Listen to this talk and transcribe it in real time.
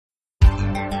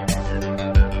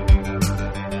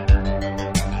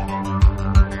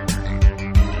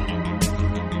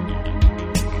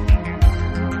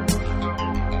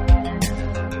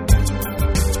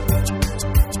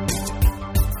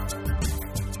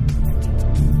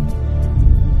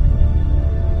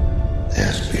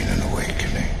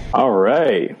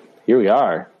right, here we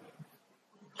are.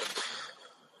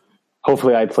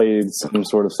 Hopefully I played some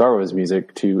sort of Star Wars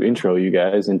music to intro you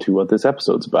guys into what this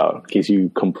episode's about, in case you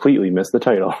completely missed the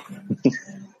title.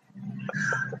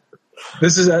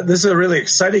 This is a really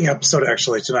exciting episode,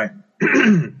 actually, tonight.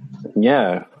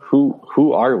 Yeah,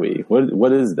 who are we?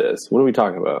 What is this? What are we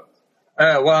talking about?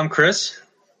 Well, I'm Chris.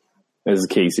 This is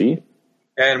Casey,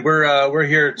 and we're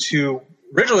here to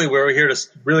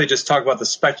really just talk about the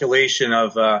speculation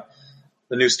of the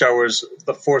new Star Wars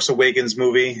The Force Awakens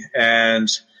movie. And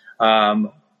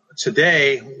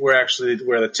today where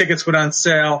the tickets went on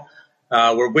sale.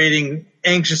 We're waiting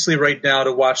anxiously right now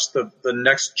to watch the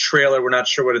next trailer. We're not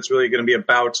sure what it's really going to be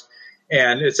about,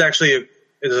 and it's actually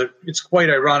it's quite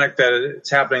ironic that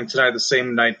it's happening tonight, the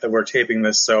same night that we're taping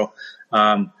this. So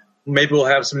maybe we'll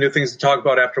have some new things to talk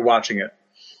about after watching it.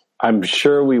 I'm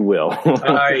sure we will.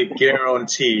 I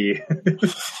guarantee.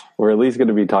 We're at least going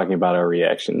to be talking about our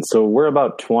reaction. So we're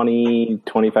about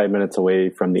 20-25 minutes away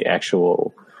from the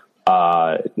actual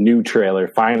new trailer,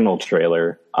 final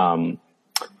trailer. But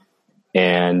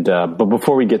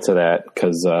before we get to that,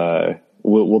 because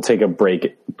we'll take a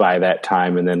break by that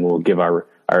time, and then we'll give our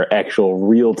actual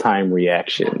real-time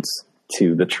reactions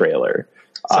to the trailer.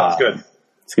 Sounds good.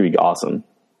 It's going to be awesome.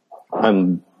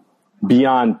 I'm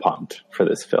beyond pumped for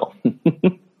this film.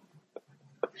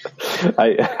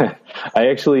 I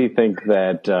actually think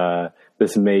that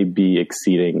this may be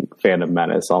exceeding Phantom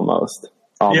Menace almost.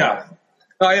 Yeah,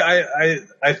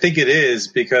 I think it is,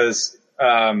 because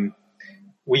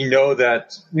we know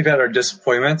that we've had our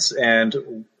disappointments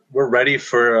and we're ready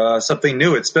for something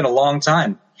new. It's been a long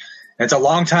time. It's a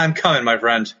long time coming, my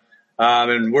friend.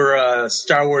 And we're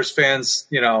Star Wars fans,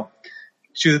 to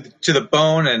the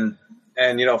bone and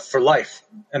for life.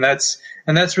 And that's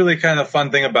really kind of the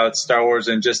fun thing about Star Wars,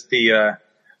 and just the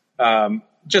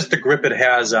grip it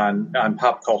has on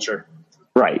pop culture.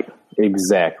 Right.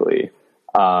 Exactly.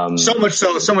 So much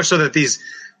so that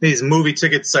these movie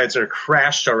ticket sites are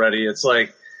crashed already. It's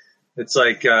like if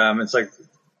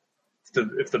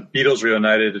the Beatles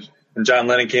reunited and John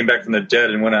Lennon came back from the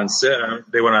dead and went on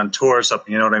tour or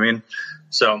something. You know what I mean?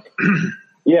 So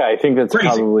yeah, I think that's crazy.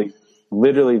 Probably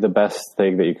literally the best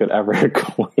thing that you could ever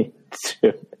equate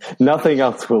to. Nothing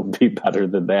else will be better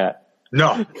than that.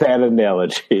 No, that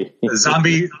analogy.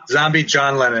 Zombie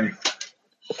John Lennon.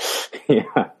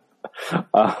 Yeah.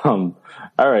 All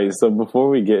right. So before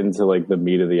we get into the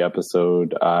meat of the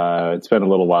episode, it's been a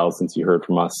little while since you heard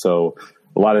from us. So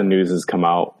a lot of news has come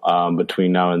out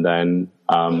between now and then.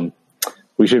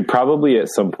 We should probably at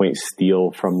some point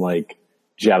steal from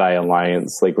Jedi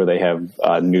Alliance, where they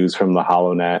have news from the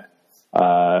HoloNet.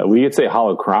 We could say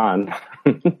Holocron.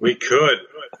 We could.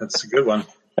 That's a good one.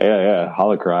 Yeah,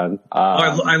 Holocron.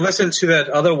 I listened to that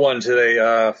other one today,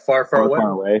 Far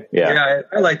Away. Yeah,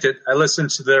 I liked it. I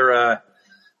listened to their,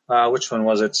 which one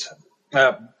was it?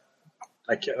 A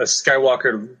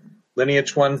Skywalker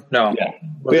lineage one? No. Yeah.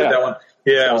 Was it that one?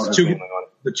 Yeah, it was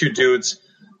the two dudes,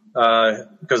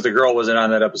 because the girl wasn't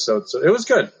on that episode. So it was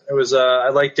good. It was, I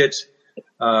liked it.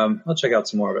 I'll check out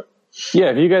some more of it. Yeah,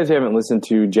 if you guys haven't listened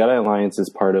to, Jedi Alliance is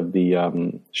part of the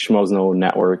Schmoesno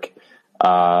network.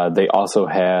 They also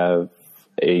have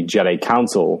a Jedi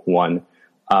Council one,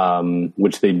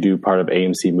 which they do part of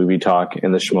AMC Movie Talk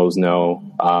and the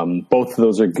Schmoesno. Both of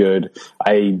those are good.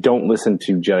 I don't listen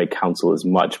to Jedi Council as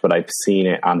much, but I've seen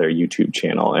it on their YouTube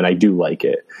channel, and I do like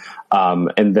it.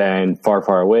 And then Far,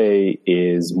 Far Away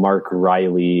is Mark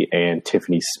Riley and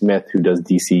Tiffany Smith, who does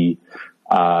DC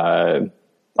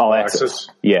All Access.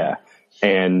 Yeah.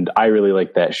 And I really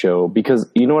like that show, because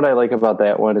you know what I like about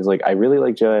that one is I really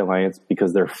like Jedi Alliance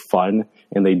because they're fun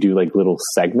and they do little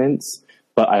segments.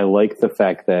 But I like the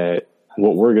fact that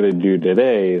what we're going to do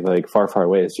today, Far, Far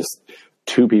Away, is just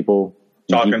two people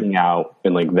talking out,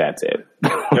 and that's it.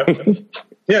 Yep.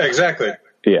 Yeah, exactly.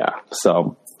 Yeah.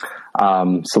 So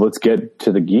let's get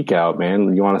to the geek out,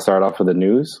 man. You want to start off with the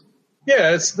news? Yeah,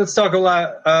 let's talk a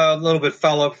little bit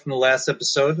follow up from the last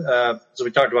episode. So we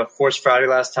talked about Force Friday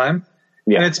last time.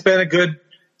 Yeah. And it's been a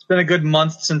good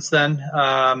month since then.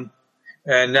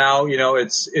 And now,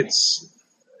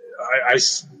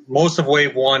 most of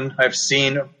Wave 1 I've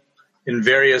seen in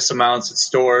various amounts at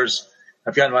stores.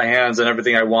 I've gotten my hands on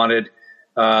everything I wanted.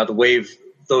 The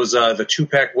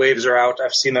 2-pack waves are out.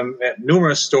 I've seen them at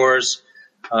numerous stores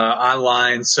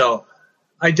online. So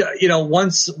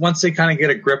once they kind of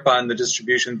get a grip on the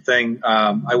distribution thing,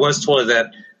 I was told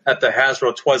that at the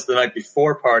Hasbro 'Twas the Night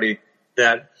Before party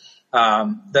that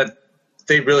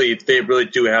they really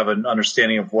do have an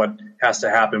understanding of what has to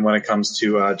happen when it comes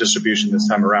to distribution this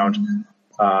time around.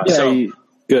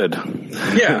 Good.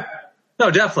 Yeah. No,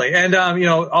 definitely. And,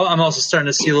 I'm also starting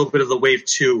to see a little bit of the Wave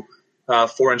 2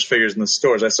 4-inch figures in the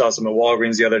stores. I saw some at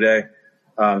Walgreens the other day.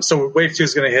 So Wave 2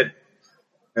 is going to hit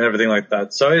and everything like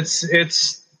that. So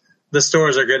it's the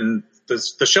stores are getting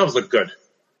the shelves look good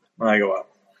when I go out.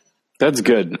 That's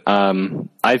good.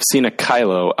 I've seen a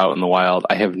Kylo out in the wild.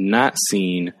 I have not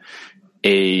seen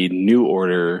a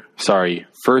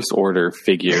first order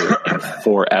figure in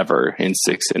forever in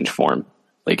 6-inch form.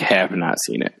 Like, have not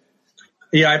seen it.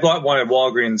 Yeah, I bought one at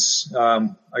Walgreens.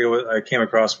 I came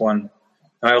across one,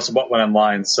 and I also bought one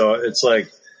online. So it's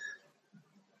like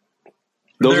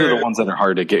those are the ones that are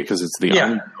hard to get because it's the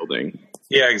Army building.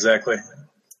 Yeah, exactly.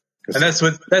 And that's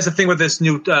the thing with this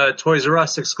new Toys R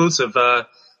Us exclusive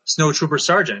Snow Trooper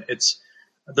Sergeant.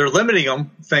 They're limiting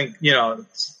them.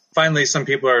 Finally some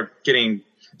people are getting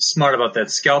smart about that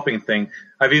scalping thing.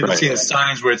 I've even seen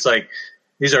signs where it's like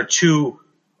these are two,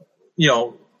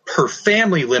 per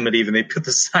family limit. Even they put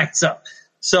the signs up.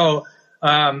 So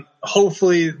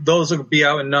hopefully those will be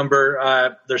out in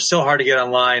number. They're still hard to get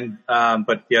online,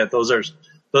 but yeah, those are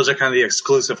kind of the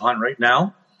exclusive hunt right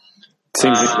now.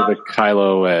 Seems like the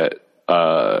Kylo at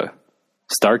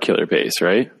Starkiller base,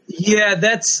 right? Yeah,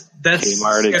 that's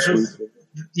Kmart exclusive.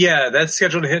 Yeah, that's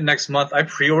scheduled to hit next month. I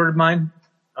pre-ordered mine.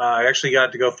 I actually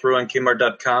got to go through on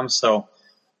Kmart.com, so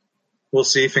we'll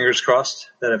see. Fingers crossed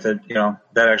that if it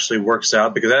that actually works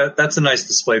out, because that's a nice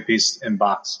display piece in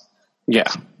box. Yeah,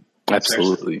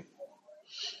 absolutely.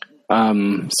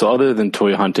 So other than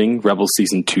toy hunting, Rebels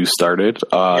Season 2 started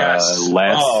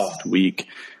last week.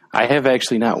 I have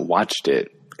actually not watched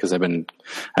it because I went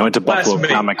to Buffalo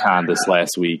Comic Con this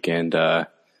last week and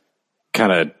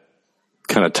kind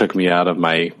of took me out of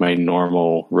my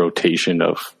normal rotation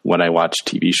of when I watch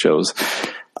TV shows.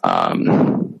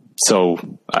 So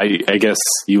I guess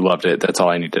you loved it. That's all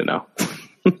I need to know.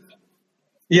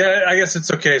 Yeah, I guess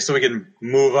it's okay, so we can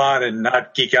move on and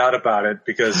not geek out about it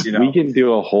because we can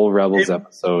do a whole Rebels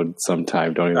episode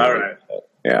sometime. Don't even. All right.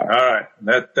 Yeah. All right.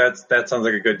 That sounds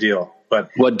like a good deal. But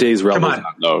what days Rebels on?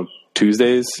 No,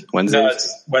 Tuesdays, Wednesdays. No,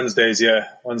 it's Wednesdays. Yeah,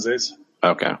 Wednesdays.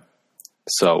 Okay.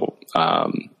 So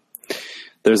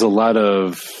there's a lot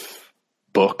of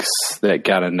books that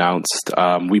got announced.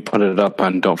 We put it up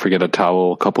on Don't Forget a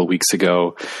Towel a couple of weeks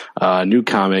ago. New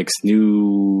comics,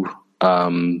 new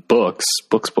books.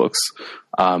 Do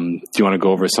you want to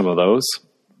go over some of those?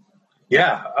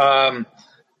 Yeah.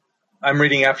 I'm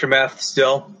reading Aftermath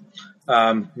still.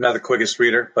 Not the quickest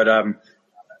reader, but I'm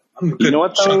good. You know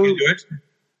what, though? Into it.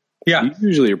 Yeah. You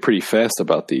usually are pretty fast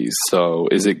about these. So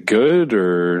is it good,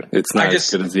 or it's not as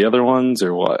good as the other ones,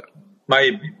 or what?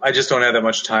 I just don't have that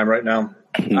much time right now.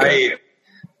 Okay.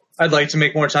 I'd like to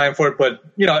make more time for it, but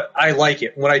I like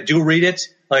it. When I do read it,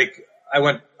 like I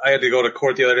had to go to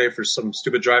court the other day for some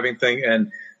stupid driving thing,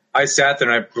 and I sat there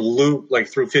and I blew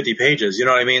through 50 pages. You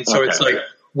know what I mean? So it's like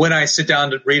when I sit down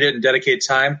to read it and dedicate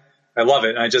time, I love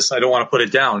it. And I don't want to put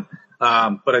it down.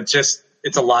 But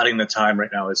it's allotting the time right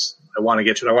now. I want to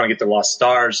get to it. I want to get to Lost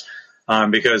Stars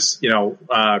because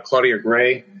Claudia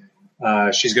Gray,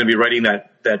 she's going to be writing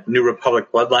that New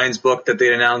Republic Bloodlines book that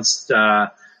they announced.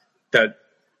 That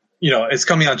it's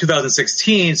coming out in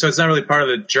 2016, so it's not really part of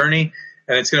the journey.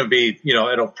 And it's going to be,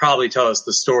 it'll probably tell us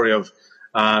the story of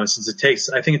since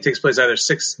I think it takes place either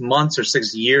 6 months or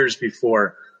 6 years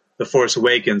before The Force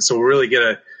Awakens. So we'll really get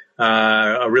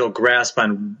a real grasp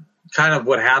on kind of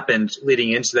what happened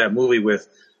leading into that movie with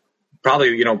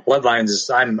probably, Bloodlines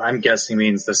is, I'm guessing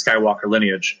means the Skywalker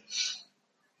lineage.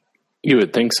 You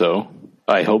would think so.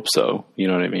 I hope so. You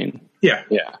know what I mean? Yeah.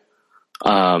 Yeah.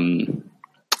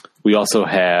 We also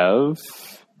have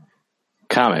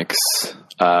comics.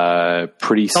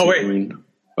 Pretty soon. Oh, wait.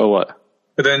 Oh, what?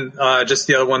 But then just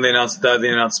the other one they announced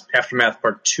Aftermath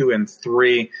Part 2 and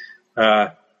 3.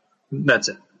 That's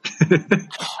it.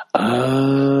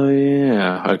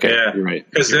 Yeah. Okay. Yeah. You're right.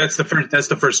 Because that's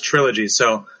the first trilogy.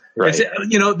 So, right.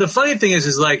 The funny thing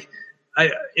is like,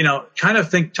 kind of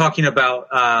think talking about,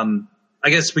 I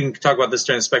guess we can talk about this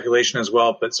during speculation as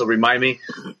well, but so remind me.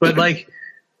 But like,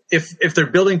 if they're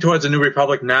building towards a New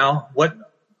Republic now, what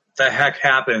the heck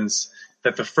happens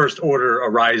that the First Order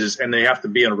arises and they have to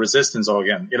be in resistance all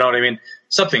again? You know what I mean?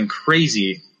 Something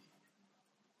crazy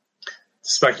to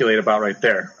speculate about right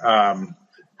there.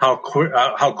 How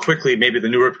quickly maybe the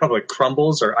New Republic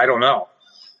crumbles, or I don't know.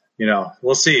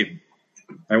 We'll see,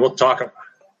 and we'll talk about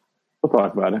it. We'll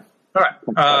talk about it. All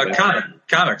right.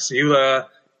 Comics.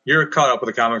 You're caught up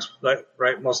with the comics,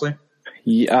 right? Mostly.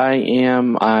 Yeah, I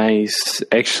am. I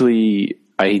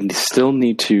still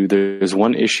need to. There's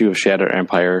one issue of Shattered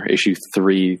Empire, issue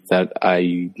 3, that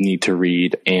I need to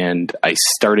read, and I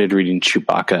started reading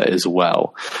Chewbacca as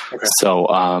well. Okay. So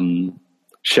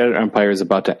Shattered Empire is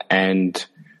about to end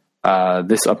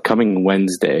this upcoming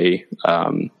Wednesday,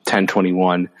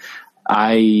 10/21.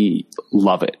 I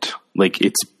love it. Like,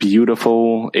 it's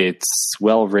beautiful. It's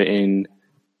well written.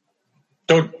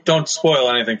 Don't spoil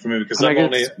anything for me because I'm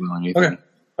only okay.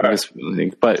 Right.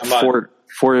 But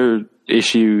for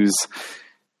issues,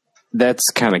 that's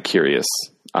kind of curious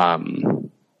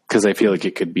because I feel like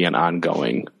it could be an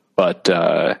ongoing. But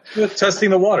they're testing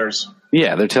the waters.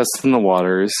 Yeah, they're testing the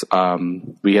waters.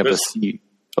 We have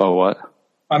Oh, what?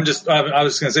 I was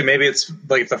going to say maybe it's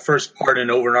like the first part in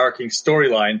an overarching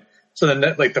storyline. So then,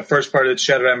 like the first part of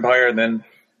Shattered Empire, and then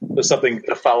there's something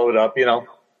to follow it up.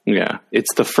 Yeah,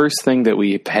 it's the first thing that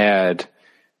we've had.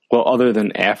 Well, other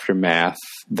than Aftermath,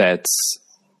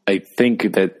 I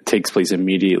think that takes place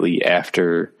immediately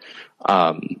after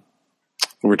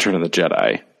Return of the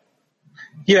Jedi.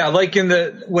 Yeah, like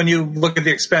when you look at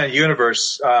the expanded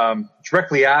universe,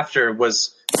 directly after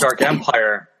was Dark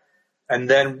Empire, and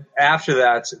then after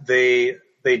that they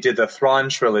did the Thrawn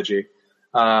trilogy.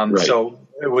 Right. So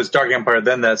it was Dark Empire,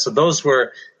 then that. So those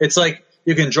were. It's like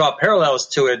you can draw parallels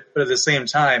to it, but at the same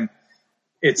time,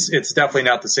 it's definitely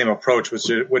not the same approach,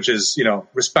 which is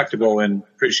respectable and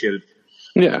appreciated.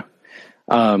 Yeah.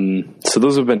 So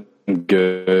those have been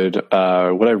good.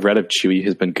 What I've read of Chewie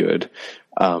has been good.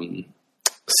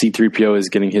 C-3PO is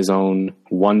getting his own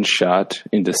one shot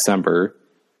in December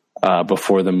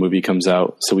before the movie comes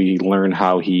out. So we learn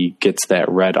how he gets that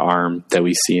red arm that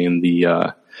we see in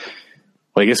the.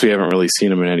 Well, I guess we haven't really seen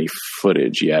him in any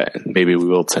footage yet. Maybe we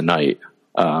will tonight.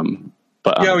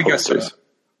 But yeah, we guess so.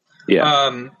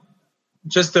 Yeah.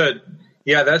 That's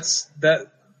that.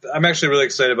 I'm actually really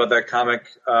excited about that comic.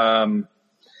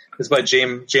 It's by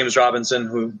James Robinson,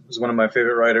 who is one of my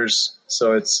favorite writers.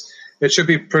 So it should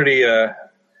be pretty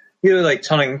either like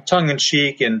tongue in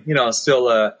cheek and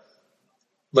still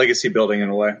legacy building in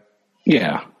a way.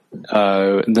 Yeah.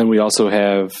 And then we also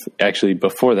have, actually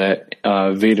before that,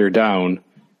 Vader Down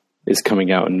is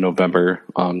coming out in November.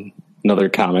 Another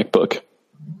comic book.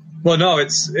 Well, no,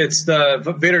 it's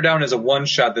the Vader Down is a one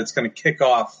shot that's going to kick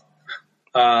off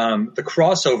the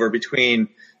crossover between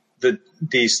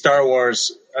the Star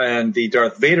Wars and the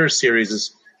Darth Vader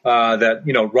series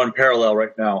that run parallel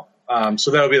right now.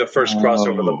 So that'll be the first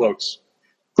crossover of the books,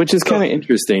 which is kind of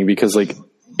interesting because like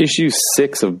issue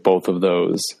 6 of both of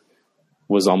those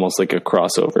was almost like a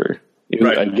crossover.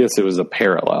 Right. I guess it was a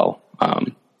parallel.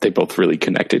 They both really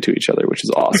connected to each other, which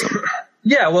is awesome.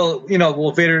 Yeah, well,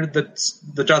 Vader,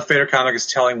 the Darth Vader comic is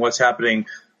telling what's happening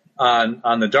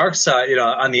on the dark side,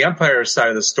 on the Empire side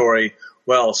of the story.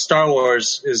 Well, Star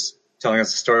Wars is telling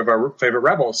us the story of our favorite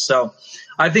rebels. So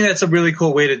I think that's a really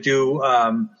cool way to do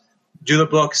the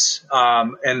books.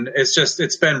 And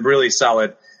it's been really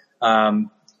solid. And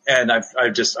I've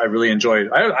really enjoyed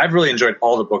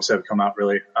all the books that have come out,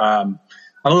 really. I'm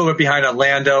a little bit behind on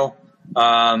Lando.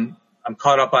 I'm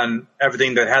caught up on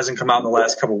everything that hasn't come out in the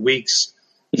last couple of weeks.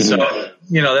 Mm-hmm. So,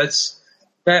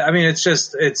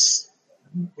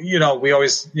 we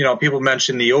always, people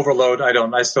mention the overload.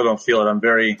 I still don't feel it. I'm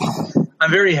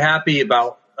very happy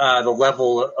about the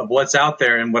level of what's out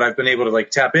there and what I've been able to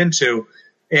like tap into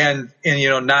and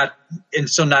not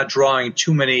drawing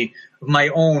too many of my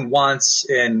own wants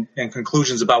and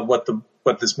conclusions about what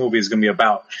this movie is going to be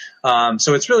about.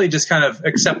 So it's really just kind of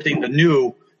accepting the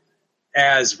new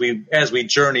as we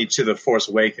journey to the Force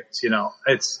Awakens.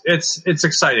 It's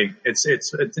exciting.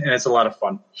 It's a lot of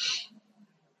fun.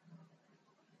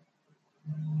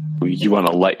 You want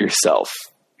to let yourself,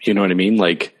 you know what I mean?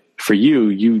 Like for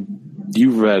you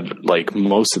read like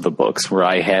most of the books where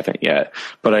I haven't yet,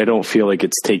 but I don't feel like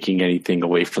it's taking anything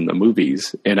away from the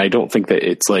movies. And I don't think that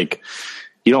it's like,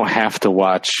 you don't have to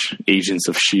watch Agents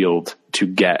of S.H.I.E.L.D. to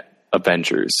get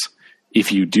Avengers.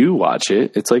 If you do watch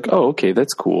it, it's like, oh, okay,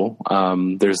 that's cool.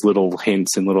 There's little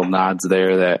hints and little nods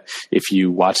there that if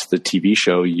you watch the TV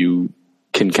show, you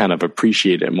can kind of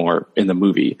appreciate it more in the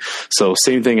movie. So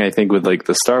same thing, I think, with like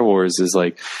the Star Wars is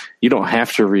like, you don't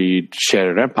have to read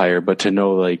Shattered Empire, but to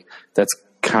know like that's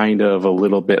kind of a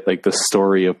little bit like the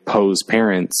story of Poe's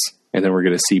parents. And then we're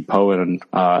going to see Poe in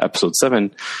episode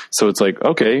 7. So it's like,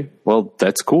 okay, well,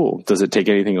 that's cool. Does it take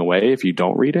anything away if you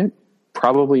don't read it?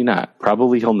 Probably not.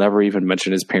 Probably he'll never even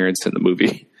mention his parents in the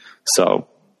movie. So,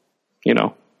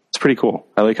 it's pretty cool.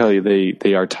 I like how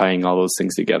they are tying all those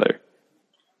things together.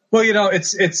 Well,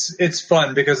 it's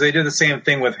fun because they did the same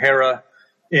thing with Hera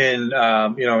in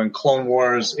Clone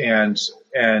Wars and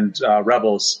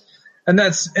Rebels, and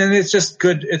it's just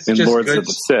good. It's and just Lords good. of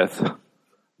the Sith,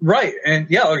 right? And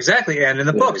yeah, exactly. And in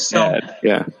the books, so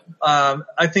yeah,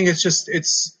 I think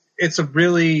it's a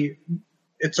really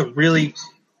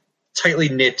tightly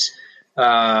knit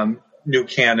new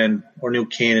canon, or new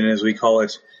canon as we call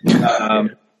it.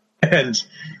 And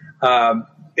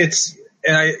it's,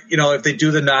 and I, if they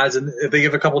do the nods, and if they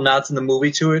give a couple nods in the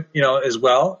movie to it, as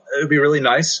well, it would be really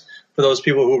nice for those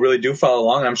people who really do follow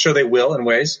along. And I'm sure they will in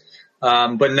ways,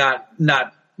 but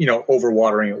not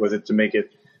overwatering it with it to make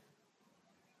it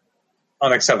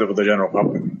unacceptable to the general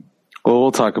public. Well,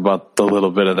 we'll talk about the little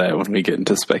bit of that when we get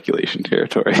into speculation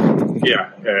territory.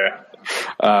 Yeah.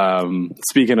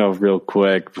 Speaking of, real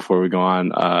quick before we go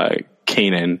on,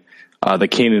 Kanan, the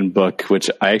Kanan book, which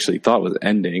I actually thought was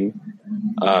ending,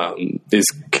 is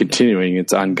continuing.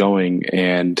 It's ongoing,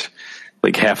 and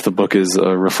like half the book is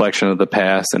a reflection of the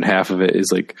past, and half of it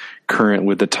is like current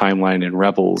with the timeline in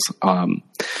Rebels.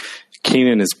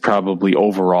 Kanan is probably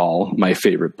overall my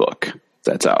favorite book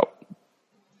that's out.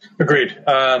 Agreed.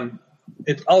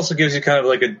 It also gives you kind of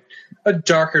like a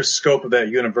darker scope of that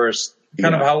universe,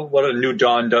 kind of what a New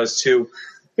Dawn does too.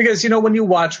 Because, when you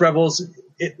watch Rebels,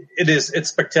 it's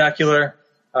spectacular,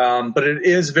 but it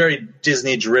is very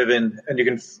Disney driven, and you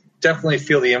can definitely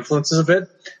feel the influences of it.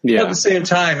 Yeah. But at the same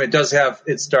time, it does have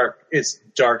its dark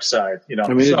side,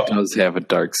 I mean, it does have a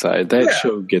dark side. That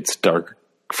show gets dark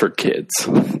for kids.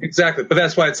 Exactly. But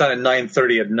that's why it's on at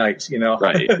 9:30 at night,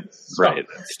 Right. Right.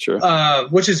 That's true.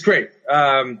 Which is great.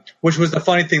 Which was the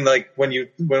funny thing, like when you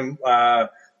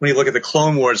look at the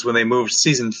Clone Wars, when they moved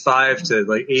season 5 to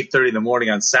like 8:30 in the morning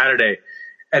on Saturday,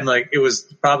 and like it was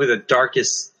probably the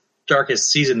darkest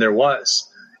season there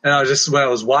was. And when I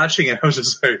was watching it, I was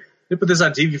just like, they put this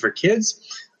on TV for kids?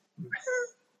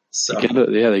 So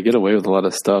they get away with a lot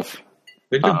of stuff.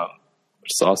 They do.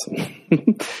 Which is awesome,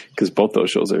 because both those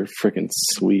shows are freaking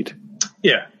sweet.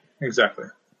 Yeah, exactly.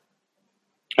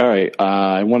 All right,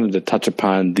 I wanted to touch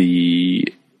upon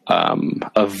the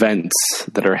events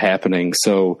that are happening.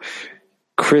 So,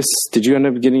 Chris, did you end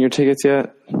up getting your tickets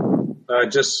yet?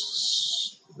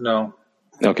 No.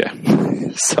 Okay,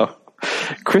 so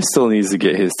Chris still needs to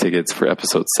get his tickets for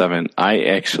episode 7. I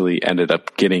actually ended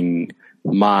up getting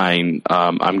mine.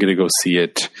 I'm going to go see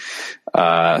it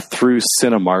through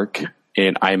Cinemark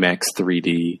in IMAX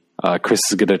 3D. Chris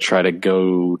is going to try to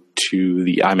go to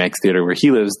the IMAX theater where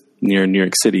he lives near New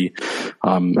York City,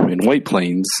 in White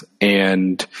Plains.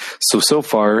 And so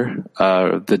far,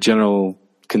 the general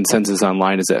consensus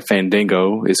online is that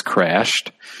Fandango is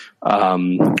crashed.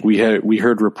 We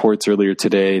heard reports earlier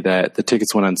today that the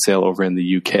tickets went on sale over in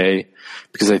the UK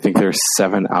because I think they're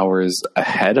 7 hours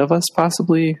ahead of us,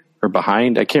 possibly, or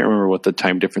behind. I can't remember what the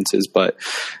time difference is, but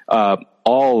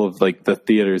all of like the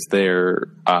theaters there,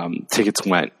 tickets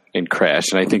went and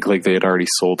crashed, and I think like they had already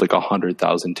sold like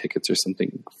 100,000 tickets or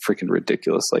something freaking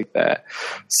ridiculous like that.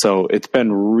 So it's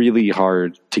been really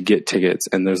hard to get tickets,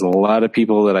 and there's a lot of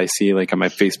people that I see like on my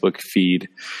Facebook feed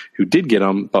who did get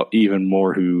them, but even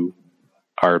more who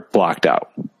are blocked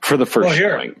out for the first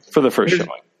showing.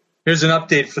 Here's an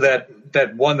update for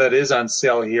that one that is on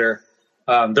sale here.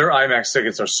 Their IMAX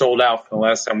tickets are sold out from the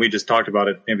last time we just talked about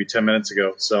it, maybe 10 minutes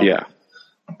ago. So yeah,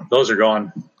 those are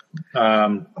gone.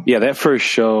 That first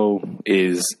show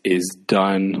is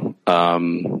done.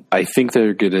 I think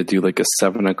they're gonna do like a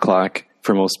 7 o'clock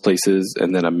for most places,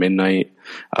 and then a midnight.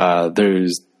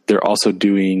 They're also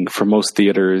doing, for most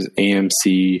theaters,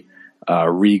 AMC,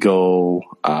 Regal,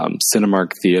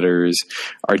 Cinemark theaters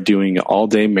are doing an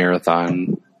all-day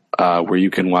marathon where you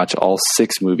can watch all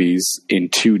 6 movies in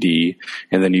 2D,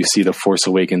 and then you see The Force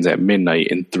Awakens at midnight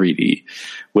in 3D,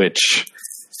 which,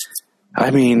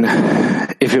 I mean,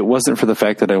 if it wasn't for the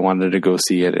fact that I wanted to go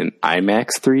see it in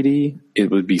IMAX 3D,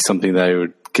 it would be something that I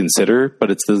would consider.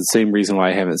 But it's the same reason why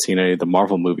I haven't seen any of the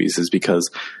Marvel movies, is because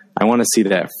I want to see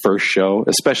that first show,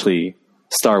 especially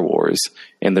Star Wars.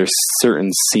 And there's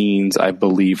certain scenes, I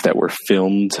believe, that were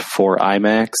filmed for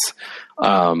IMAX.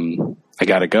 I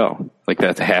gotta go. Like,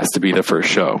 that has to be the first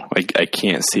show. I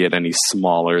can't see it any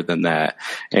smaller than that.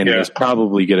 And there's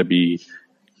probably going to be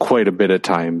quite a bit of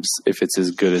times, if it's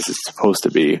as good as it's supposed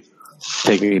to be,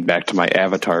 taking me back to my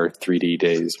Avatar 3D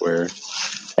days, where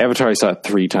Avatar I saw it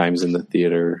 3 times in the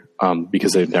theater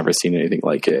because I've never seen anything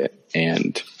like it.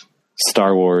 And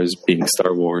Star Wars, being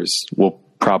Star Wars, will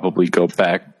probably go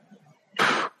back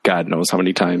God knows how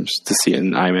many times to see it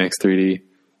in IMAX 3D.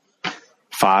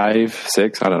 5,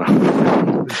 6, I don't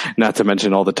know. Not to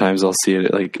mention all the times I'll see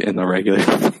it like in the regular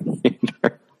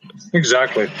theater.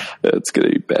 Exactly. It's going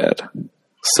to be bad.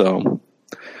 So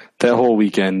that whole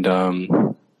weekend,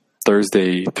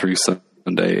 Thursday through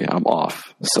Sunday, I'm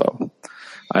off. So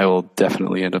I will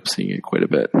definitely end up seeing it quite a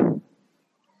bit.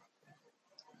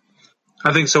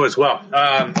 I think so as well.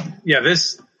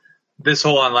 This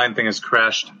whole online thing has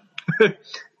crashed.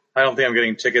 I don't think I'm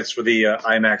getting tickets for the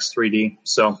IMAX 3D.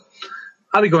 So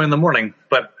I'll be going in the morning,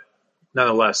 but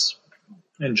nonetheless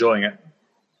enjoying it.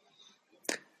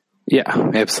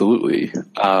 Yeah, absolutely.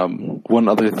 One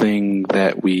other thing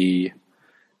that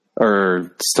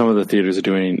some of the theaters are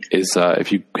doing is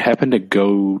if you happen to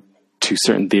go to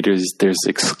certain theaters, there's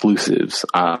exclusives.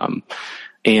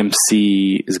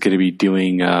 AMC is going to be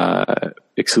doing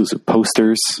exclusive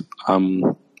posters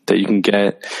that you can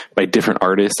get by different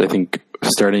artists. I think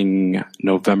starting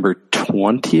November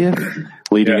 20th,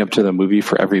 leading up to the movie,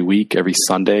 for every week, every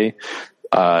Sunday,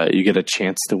 you get a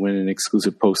chance to win an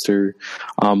exclusive poster.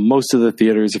 Most of the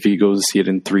theaters, if you go to see it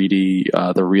in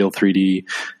 3D, the real 3D,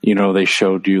 they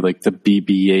showed you like the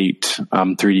BB-8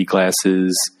 3D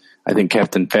glasses. I think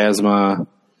Captain Phasma,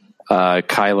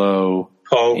 Kylo,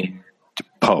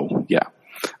 Poe, yeah.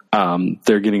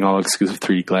 They're getting all exclusive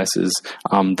 3D glasses.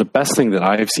 The best thing that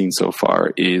I've seen so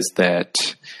far is that,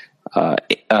 Alamo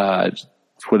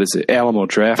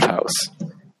Drafthouse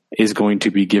is going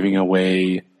to be giving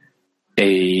away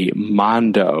the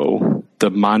Mondo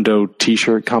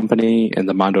t-shirt company and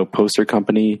the Mondo poster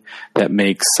company that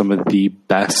makes some of the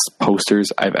best posters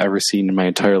I've ever seen in my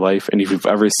entire life. And if you've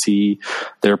ever seen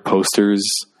their posters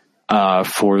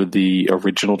for the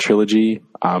original trilogy,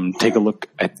 take a look.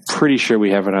 I'm pretty sure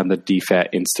we have it on the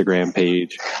DFAT Instagram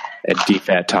page at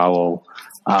DFAT Towel.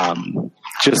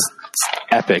 Just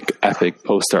epic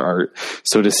poster art.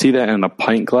 So to see that in a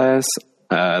pint glass,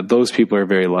 those people are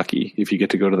very lucky if you get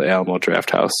to go to the Alamo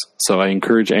Drafthouse. So I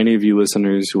encourage any of you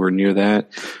listeners who are near that,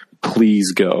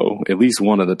 please go at least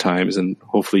one of the times and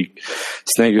hopefully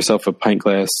snag yourself a pint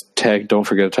glass. Tag Don't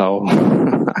Forget a Towel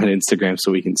on Instagram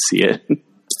so we can see it.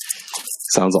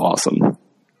 Sounds awesome.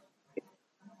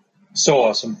 So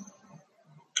awesome.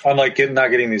 Unlike not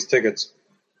getting these tickets.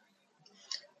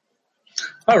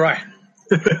 All right.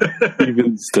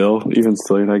 even still, you're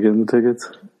not getting the tickets?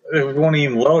 It won't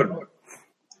even load.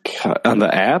 On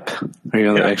the app? Are you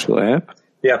on the actual app?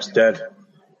 The app's dead.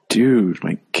 Dude,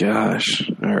 my gosh.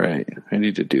 All right. I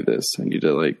need to do this. I need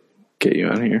to get you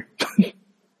on here.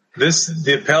 The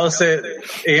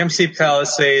AMC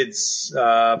Palisades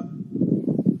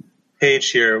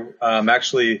page here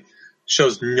actually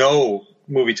shows no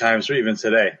movie times for even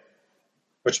today,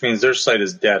 which means their site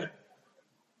is dead.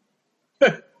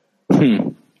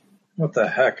 What the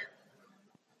heck?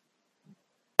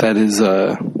 That is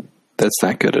that's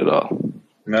not good at all.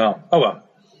 No. Oh well.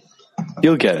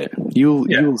 You'll get it. You'll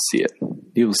see it.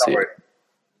 You'll see it.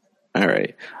 All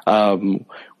right.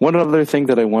 One other thing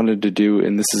that I wanted to do,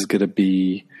 and this is going to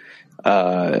be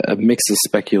a mix of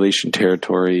speculation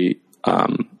territory,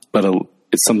 but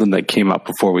it's something that came up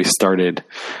before we started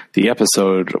the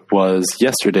episode, was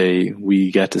yesterday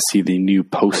we got to see the new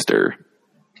poster.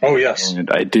 Oh, yes.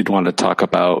 And I did want to talk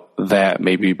about that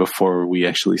maybe before we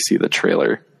actually see the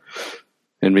trailer,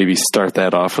 and maybe start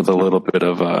that off with a little bit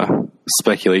of a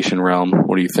speculation realm.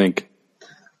 What do you think?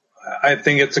 I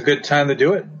think it's a good time to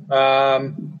do it. I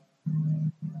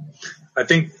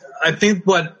think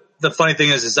what the funny thing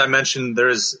is I mentioned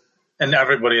and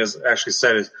everybody has actually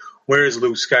said is, where is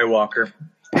Luke Skywalker?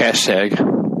 Hashtag.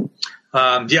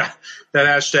 Yeah, that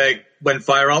hashtag went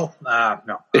viral.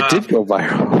 No. It did go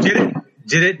viral. Did it?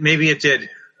 Did it? Maybe it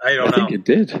did. I don't know. I think it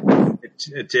did.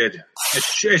 It did.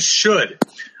 It should.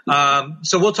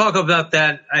 So we'll talk about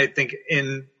that, I think,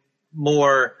 in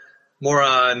more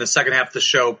in the second half of the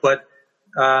show. But,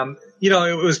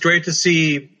 it was great to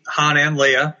see Han and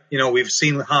Leia. We've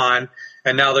seen Han,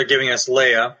 and now they're giving us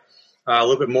Leia a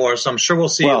little bit more. So I'm sure we'll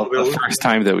see. The first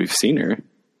time that we've seen her.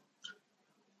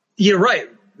 Yeah, right?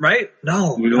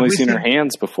 No. We've only seen her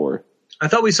hands before. I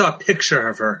thought we saw a picture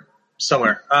of her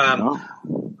somewhere. No.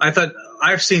 I thought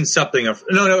I've seen something of.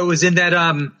 No, it was in that.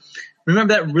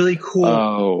 Remember that really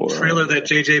cool trailer that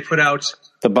JJ put out?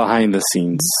 The behind the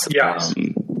scenes, yes.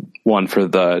 One for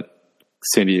the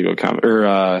San Diego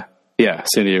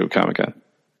San Diego Comic-Con.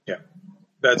 Yeah,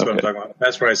 that's what I'm talking about.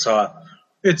 That's where I saw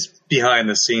it's behind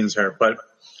the scenes her, but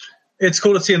it's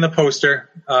cool to see in the poster.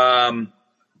 And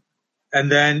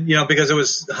then because it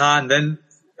was Han, then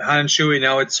Han and Chewie.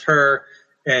 Now it's her.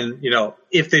 And,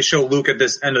 if they show Luke at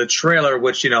this end of the trailer,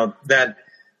 which, that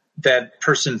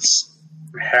person's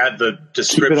had the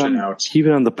description out. Keep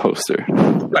it on the poster.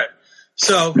 Right.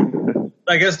 So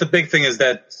I guess the big thing is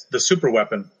that the super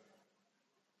weapon.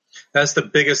 That's the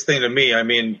biggest thing to me. I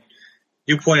mean,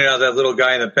 you pointed out that little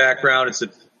guy in the background. It's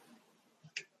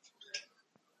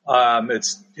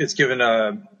given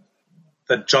the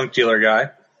junk dealer guy.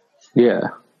 Yeah.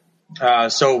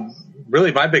 So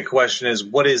really, my big question is,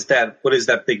 what is that? What is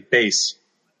that big base?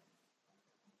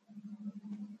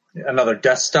 Another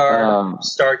Death Star,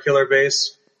 Star Killer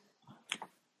base?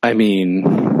 I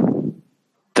mean,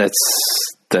 that's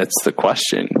the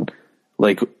question.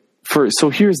 So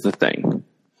here's the thing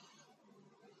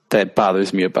that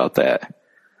bothers me about that.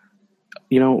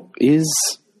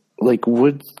 Is like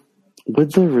would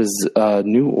the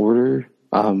New Order,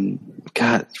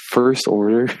 First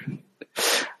Order.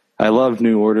 I love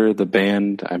New Order, the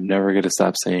band. I'm never going to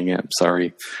stop saying it. I'm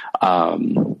sorry.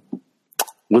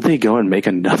 Would they go and make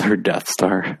another Death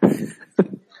Star?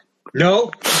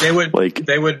 No, they would.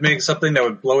 They would make something that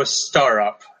would blow a star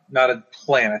up, not a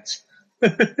planet.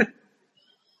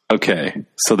 Okay,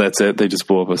 so that's it. They just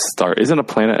blow up a star. Isn't a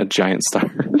planet a giant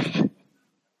star?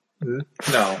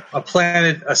 No,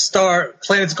 a star.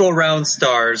 Planets go around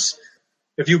stars.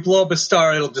 If you blow up a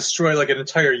star, it'll destroy like an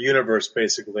entire universe,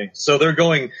 basically. So they're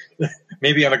going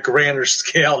maybe on a grander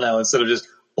scale now. Instead of just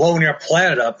blowing your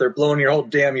planet up, they're blowing your whole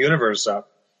damn universe up.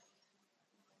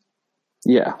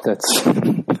 Yeah, that's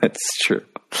true.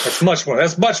 That's much more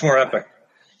epic.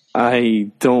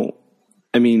 It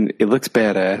looks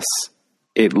badass.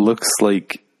 It looks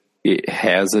like it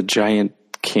has a giant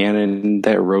cannon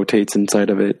that rotates inside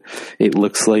of it. It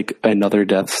looks like another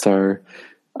Death Star.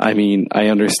 I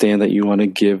understand that you want to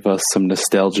give us some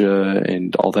nostalgia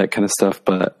and all that kind of stuff,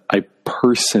 but I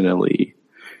personally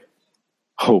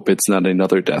hope it's not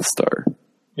another Death Star.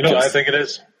 You know what I think it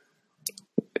is?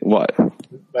 What?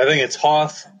 I think it's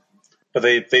Hoth, but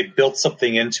they built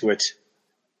something into it.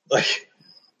 Like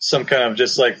some kind of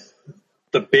just like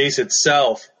the base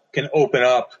itself can open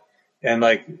up and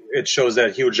like it shows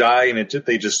that huge eye and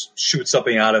they just shoot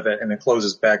something out of it and it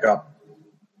closes back up.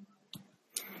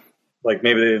 Like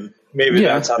maybe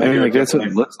that's how they do it. That's what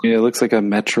it looks like. It looks like a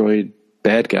Metroid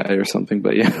bad guy or something,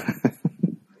 but yeah.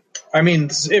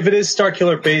 If it is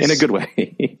Starkiller Base in a good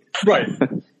way. Right.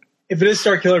 If it is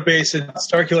Starkiller Base, and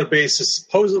Starkiller Base is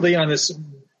supposedly on this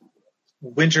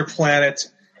winter planet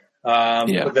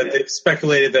that they've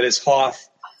speculated that is Hoth.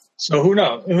 So who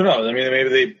knows?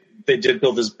 Maybe they did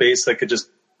build this base that could just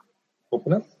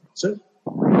open up. That's it.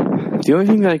 The only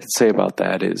thing that I could say about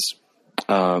that is,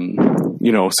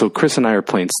 so Chris and I are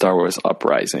playing Star Wars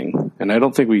Uprising, and I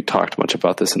don't think we talked much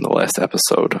about this in the last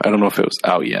episode. I don't know if it was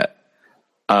out yet.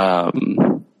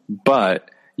 But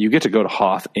you get to go to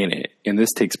Hoth in it, and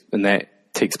that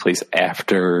takes place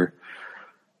after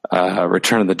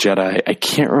Return of the Jedi. I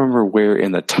can't remember where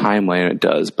in the timeline it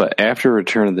does, but after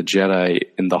Return of the Jedi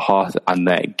in the Hoth on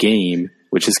that game,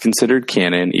 which is considered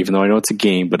canon, even though I know it's a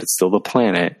game, but it's still the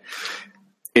planet,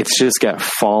 it's just got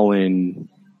fallen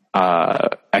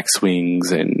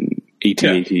X-Wings and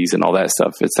AT-ATs and all that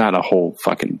stuff. It's not a whole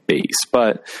fucking base,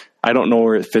 but I don't know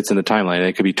where it fits in the timeline.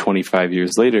 It could be 25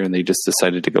 years later, and they just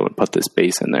decided to go and put this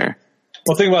base in there.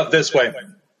 Well, think about it this way.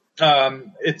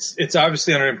 It's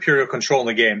obviously under Imperial control in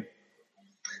the game.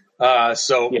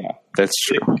 So yeah, that's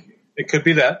true. It could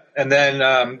be that. And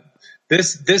then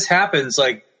this happens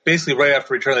like basically right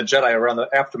after Return of the Jedi, around the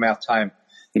aftermath time.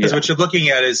 Because what you're looking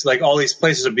at is like all these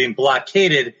places are being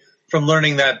blockaded from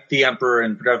learning that the Emperor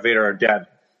and Darth Vader are dead.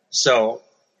 So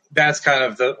that's kind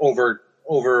of the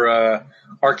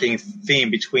overarching theme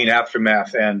between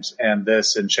Aftermath and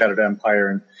this and Shattered Empire,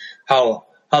 and how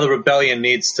the rebellion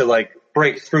needs to like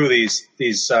break through these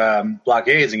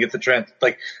blockades and get the truth,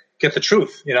 get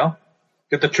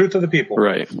the truth of the people.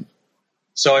 Right.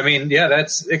 So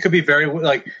it could be very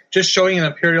like just showing an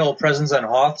Imperial presence on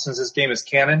Hoth, since this game is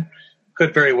canon,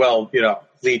 could very well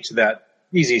lead to that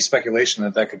easy speculation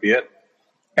that could be it.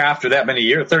 After that many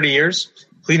years, 30 years,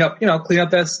 clean up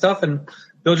that stuff and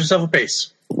build yourself a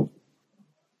base.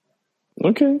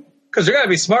 Okay. Because they're got to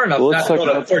be smart enough not to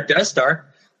build for Death Star.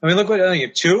 Look what I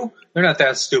think. 2, they're not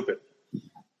that stupid.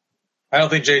 I don't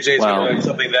think JJ's going to do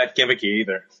something that gimmicky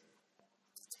either.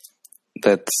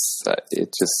 That's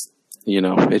it. Just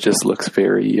it just looks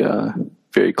very,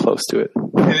 very close to it.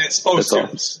 And it's supposed to,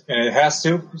 and it has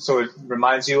to. So it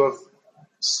reminds you of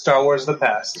Star Wars: The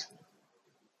Past.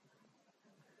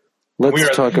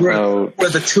 Let's talk about. We're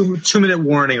at the 2-minute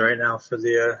warning right now for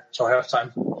the till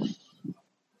halftime.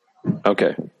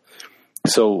 Okay,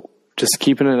 so just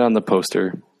keeping it on the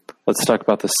poster. Let's talk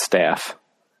about the staff.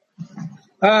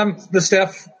 The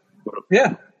staff,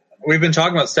 yeah, we've been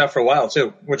talking about staff for a while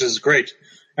too, which is great.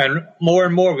 And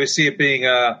more we see it being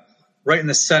right in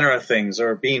the center of things,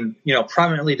 or being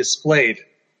prominently displayed.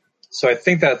 So I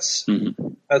think that's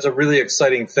a really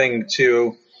exciting thing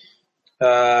to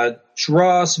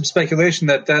draw some speculation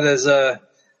that is going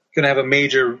to have a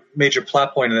major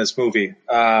plot point in this movie.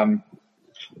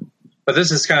 But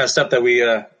this is kind of stuff that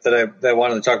that I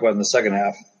wanted to talk about in the second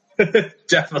half.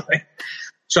 Definitely.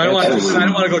 So I don't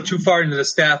want to go too far into the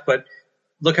staff, but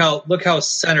look how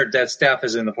centered that staff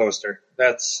is in the poster.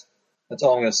 That's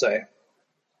all I'm going to say.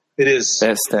 It is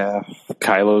that staff,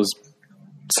 Kylo's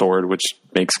sword, which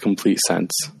makes complete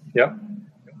sense. Yep.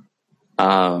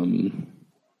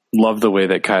 Love the way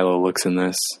that Kylo looks in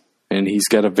this, and he's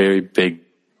got a very big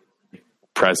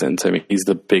presence. I mean, he's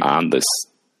the big on this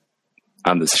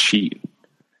sheet.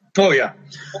 Oh yeah,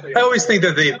 I always think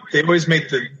that they always make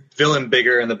the villain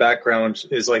bigger, and the background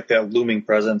is like that looming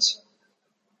presence.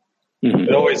 Mm-hmm.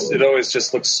 It always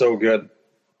just looks so good.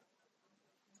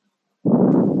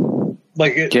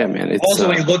 Like man. It's, also,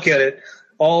 when you look at it,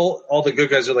 all the good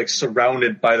guys are like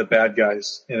surrounded by the bad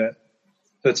guys in it.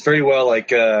 So it's very well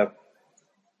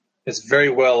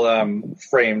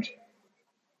framed.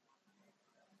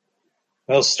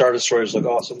 Those Star Destroyers look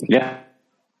awesome. Yeah.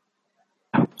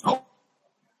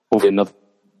 Another.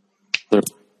 Bro,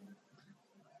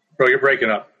 you're breaking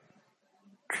up.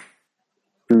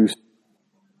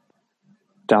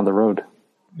 Down the road.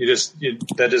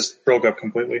 That just broke up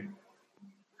completely.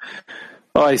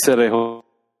 Oh, I said I hope.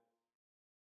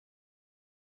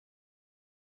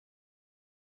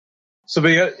 So,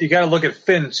 but you got to look at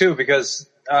Finn too, because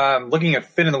looking at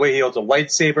Finn and the way he holds a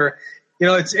lightsaber,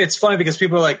 it's funny because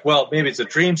people are like, well, maybe it's a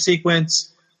dream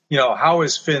sequence. How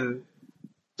is Finn?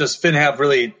 Does Finn have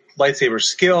really lightsaber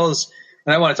skills?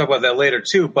 And I want to talk about that later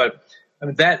too. But I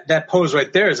mean, that pose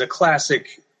right there is a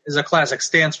classic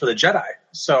stance for the Jedi.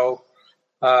 So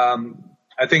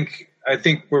I think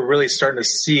we're really starting to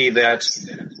see that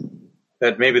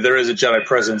maybe there is a Jedi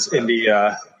presence in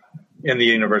the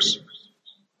universe.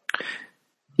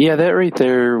 Yeah, that right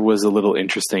there was a little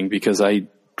interesting because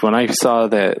when I saw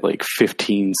that like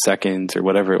 15 seconds or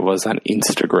whatever it was on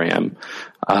Instagram,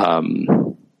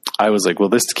 I was like, well,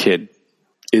 this kid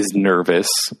is nervous,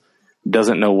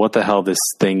 doesn't know what the hell this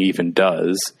thing even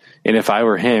does. And if I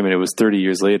were him and it was 30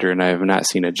 years later and I have not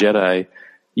seen a Jedi,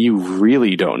 you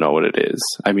really don't know what it is.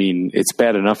 I mean, it's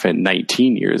bad enough at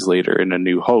 19 years later in A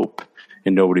New Hope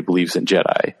and nobody believes in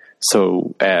Jedi.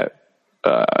 So at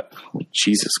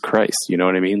Jesus Christ, you know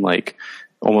what I mean? Like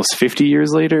almost 50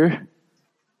 years later,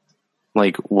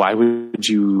 like why would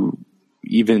you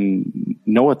even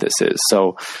know what this is?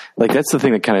 So like that's the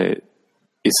thing that kind of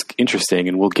is interesting,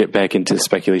 and we'll get back into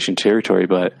speculation territory,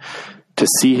 but to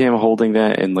see him holding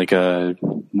that in like a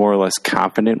more or less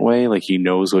confident way, like he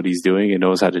knows what he's doing and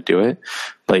knows how to do it.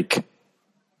 Like,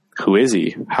 who is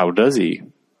he? How does he?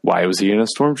 Why was he in a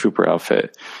stormtrooper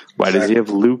outfit? Why does he have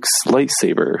Luke's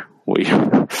lightsaber?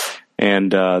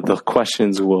 And the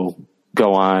questions will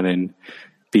go on and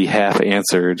be half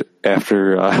answered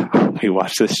after we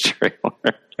watch this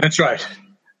trailer. That's right.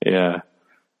 Yeah.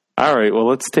 All right. Well,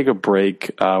 let's take a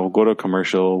break. We'll go to a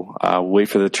commercial. Wait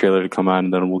for the trailer to come on,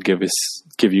 and then we'll give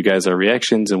you guys our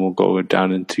reactions, and we'll go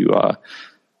down into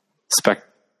spec.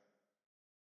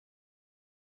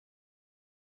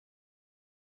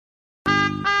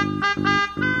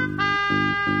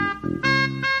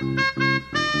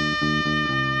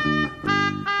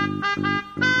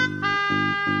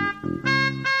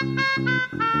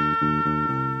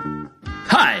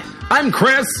 Hi, I'm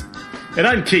Chris. And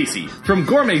I'm Casey from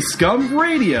Gourmet Scum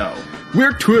Radio.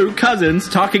 We're two cousins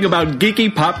talking about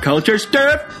geeky pop culture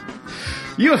stuff.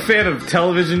 You a fan of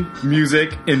television,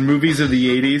 music, and movies of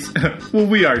the 80s? Well,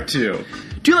 we are too.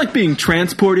 Do you like being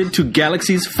transported to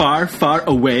galaxies far, far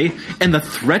away and the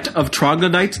threat of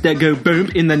troglodytes that go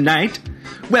boom in the night?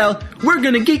 Well, we're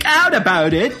gonna geek out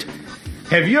about it.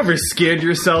 Have you ever scared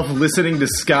yourself listening to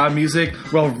ska music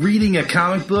while reading a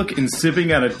comic book and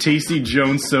sipping on a tasty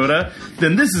Jones soda?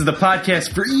 Then this is the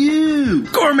podcast for you!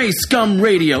 Gourmet Scum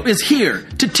Radio is here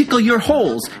to tickle your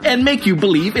holes and make you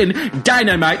believe in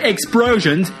dynamite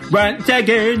explosions once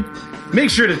again. Make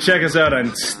sure to check us out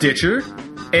on Stitcher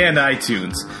and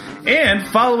iTunes. And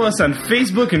follow us on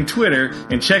Facebook and Twitter,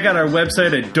 and check out our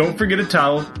website at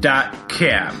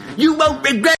don'tforgetatowel.com. You won't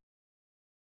regret.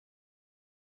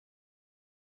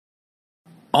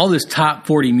 All this top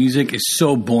 40 music is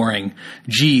so boring.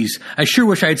 Geez, I sure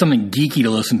wish I had something geeky to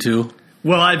listen to.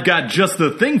 Well, I've got just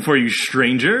the thing for you,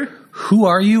 stranger. Who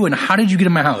are you and how did you get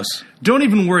in my house? Don't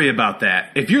even worry about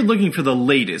that. If you're looking for the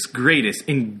latest, greatest,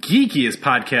 and geekiest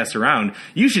podcast around,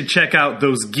 you should check out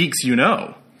Those Geeks You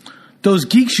Know. Those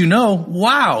Geeks You Know?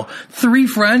 Wow. 3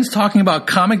 friends talking about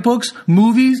comic books,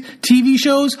 movies, TV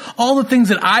shows, all the things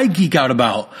that I geek out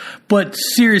about. But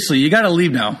seriously, you gotta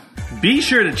leave now. Be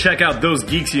sure to check out Those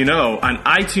Geeks You Know on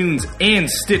iTunes and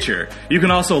Stitcher. You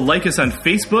can also like us on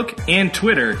Facebook and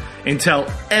Twitter and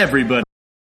tell everybody.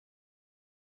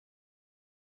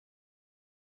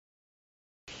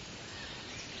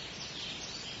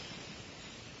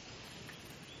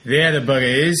 There the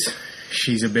bugger is.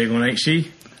 She's a big one, ain't she?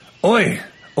 Oi!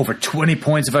 Over 20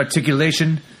 points of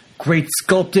articulation, great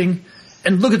sculpting,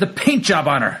 and look at the paint job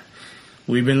on her.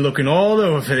 We've been looking all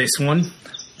over for this one.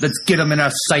 Let's get him in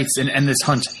our sights and end this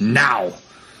hunt now.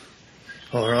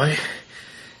 All right.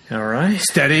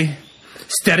 Steady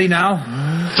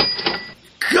now.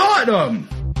 Got him!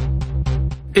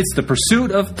 It's the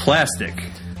pursuit of plastic.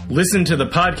 Listen to the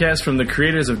podcast from the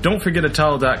creators of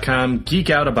Don'tForgetAtala.com.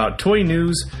 Geek out about toy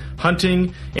news,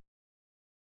 hunting.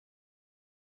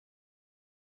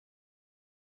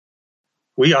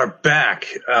 We are back.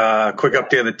 Quick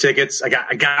update on the tickets. I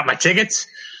got my tickets.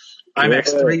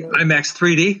 IMAX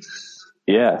 3D.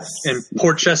 Yes. In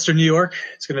Port Chester, New York.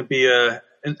 It's going to be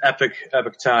an epic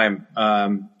time.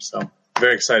 So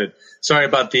very excited. Sorry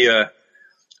about the.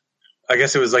 I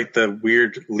guess it was like the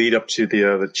weird lead up to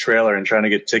the trailer and trying to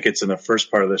get tickets in the first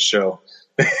part of the show.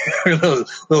 a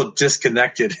little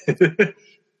disconnected.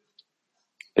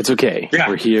 It's okay. Yeah.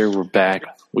 We're here. We're back.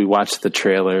 We watched the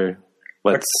trailer.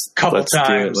 Let's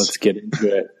times. Let's get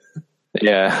into it.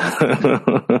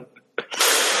 Yeah.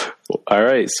 All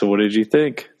right. So, what did you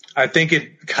think? I think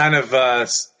it kind of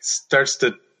starts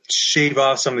to shave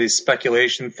off some of these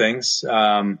speculation things.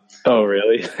 Oh,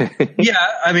 really? Yeah,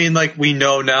 I mean, like we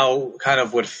know now, kind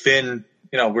of what Finn.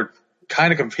 He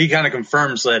kind of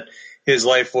confirms that his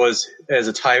life was as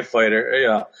a TIE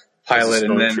fighter, pilot,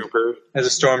 and then as a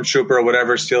stormtrooper or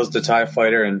whatever, steals the TIE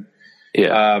fighter and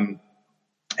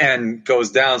and goes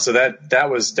down. So that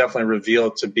was definitely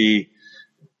revealed to be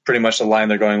pretty much the line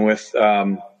they're going with.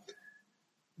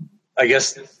 I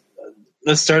guess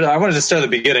let's start. I wanted to start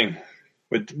at the beginning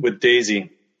with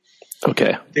Daisy.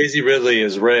 Okay. Daisy Ridley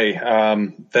is Rey.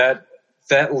 That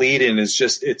lead in is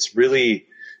just, it's really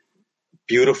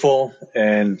beautiful,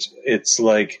 and it's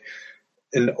like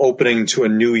an opening to a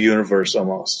new universe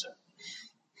almost.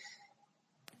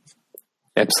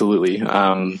 Absolutely.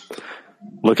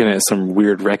 Looking at some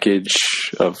weird wreckage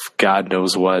of God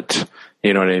knows what,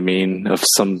 you know what I mean? Of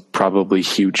some probably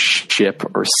huge ship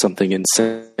or something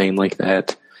insane like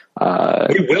that.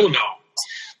 We will know.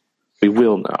 We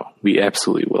will know. We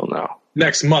absolutely will know.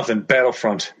 Next month in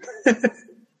Battlefront.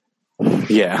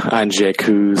 Yeah, on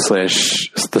Jakku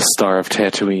 / the Star of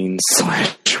Tatooine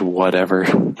 / whatever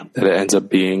that it ends up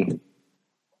being.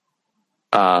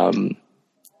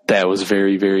 That was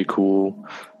very, very cool.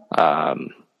 I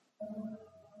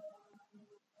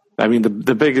mean,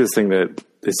 the biggest thing that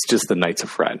it's just the Knights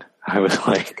of Ren. I was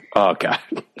like, oh God.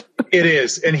 It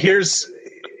is. And here's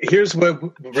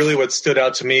what stood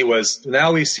out to me was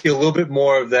now we see a little bit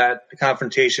more of that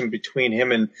confrontation between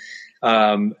him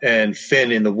and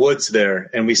Finn in the woods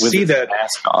there, and we see that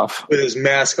mask off. With his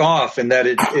mask off, and that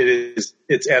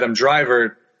it's Adam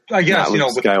Driver. I guess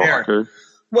Not with Skywalker. hair.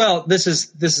 Well, this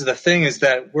is the thing is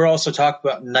that we're also talking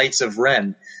about Knights of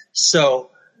Ren.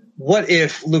 So what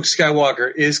if Luke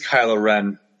Skywalker is Kylo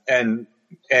Ren and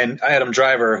Adam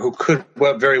Driver, who could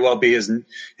very well be his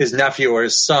nephew or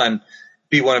his son,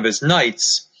 be one of his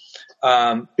knights,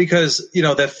 because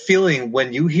that feeling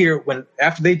when you hear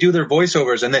after they do their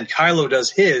voiceovers and then Kylo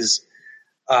does his,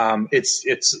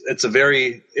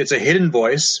 it's a hidden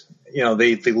voice.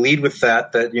 They lead with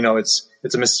that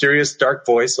it's a mysterious dark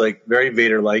voice, like very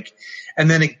Vader like, and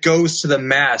then it goes to the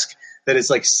mask that is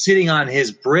like sitting on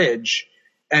his bridge,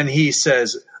 and he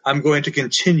says, "I'm going to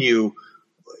continue,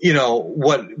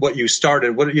 what you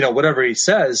started, whatever he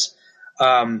says."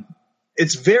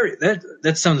 It's very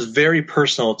that sounds very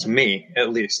personal to me, at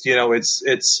least.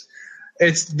 It's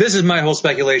this is my whole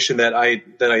speculation that I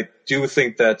do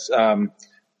think that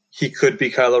he could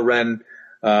be Kylo Ren,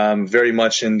 very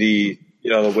much in the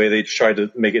the way they tried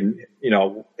to make it.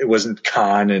 It wasn't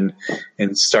Khan and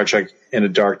Star Trek Into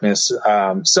Darkness.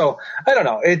 So I don't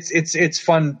know. It's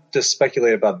fun to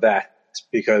speculate about that,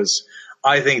 because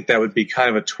I think that would be kind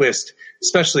of a twist,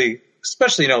 especially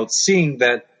seeing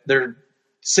that they're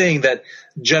saying that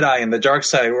Jedi and the dark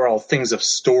side are all things of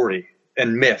story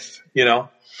and myth, I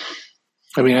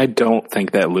mean, I don't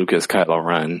think that Luke is Kylo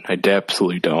Ren. I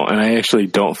absolutely don't. And I actually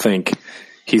don't think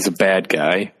he's a bad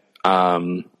guy.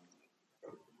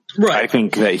 Right. I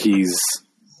think that he's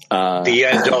the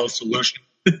end-all solution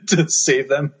to save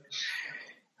them.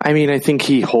 I mean, I think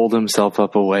he holed himself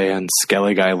up away on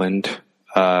Skellig Island,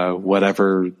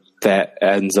 whatever that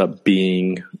ends up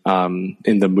being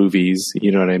in the movies,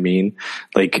 you know what I mean?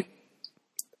 Like,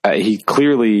 he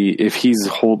clearly, if he's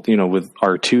with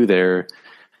R2 there,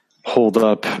 holed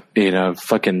up in a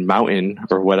fucking mountain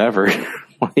or whatever,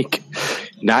 like,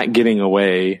 not getting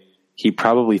away, he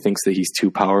probably thinks that he's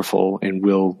too powerful and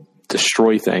will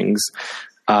destroy things.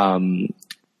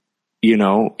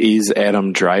 Is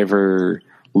Adam Driver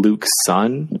Luke's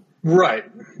son? Right.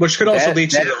 Which could also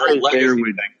lead to the whole legacy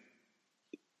thing.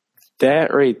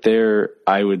 That right there,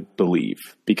 I would believe,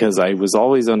 because I was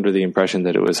always under the impression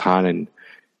that it was Han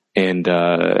and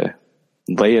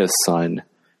Leia's son,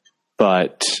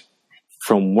 but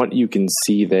from what you can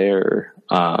see there,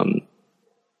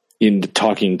 in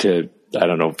talking to, I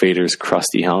don't know, Vader's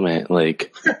crusty helmet,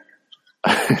 like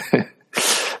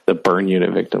the burn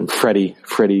unit victim, Freddy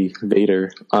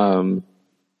Vader.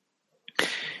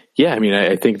 Yeah, I mean,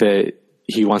 I think that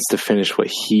he wants to finish what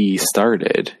he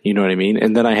started, you know what I mean?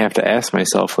 And then I have to ask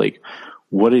myself, like,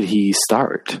 what did he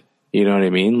start? You know what I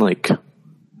mean? Like,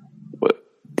 what,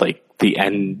 like the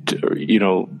end, you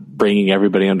know, bringing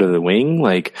everybody under the wing?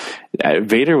 Like,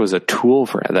 Vader was a tool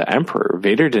for the Emperor.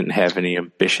 Vader didn't have any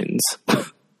ambitions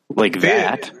like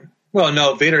that. Well,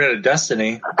 no, Vader had a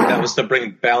destiny that was to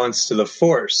bring balance to the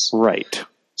Force. Right.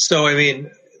 So, I mean,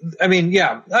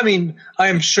 yeah. I mean, I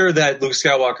am sure that Luke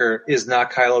Skywalker is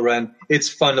not Kylo Ren. It's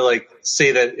fun to like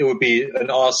say that it would be an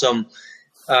awesome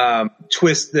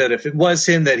twist that if it was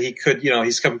him, that he could, you know,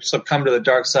 he's succumb to the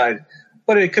dark side.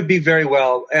 But it could be very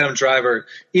well Adam Driver.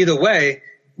 Either way,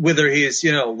 whether he's,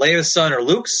 you know, Leia's son or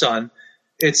Luke's son,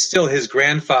 it's still his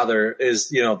grandfather is,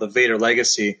 you know, the Vader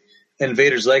legacy. And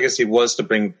Vader's legacy was to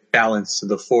bring balance to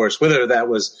the Force, whether that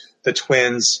was the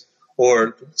twins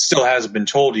or still hasn't been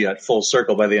told yet, full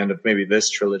circle by the end of maybe this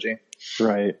trilogy.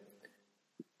 Right.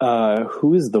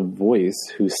 Who is the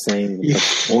voice who's saying the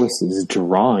Force is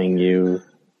drawing you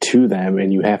to them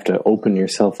and you have to open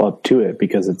yourself up to it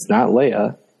because it's not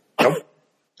Leia? Nope.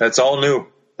 That's all new.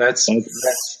 That's a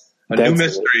new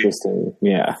mystery.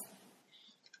 Yeah.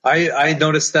 I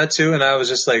noticed that too, and I was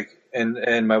just like,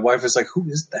 and my wife was like, "Who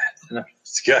is that?" And I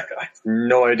have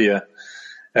no idea.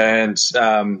 And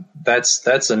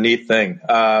that's a neat thing.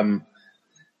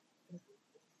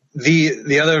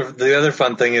 The other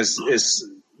fun thing is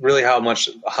really how much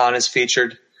Han is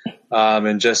featured,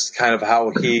 and just kind of how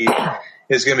he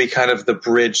is going to be kind of the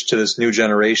bridge to this new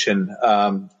generation.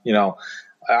 You know,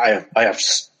 I have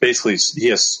basically, he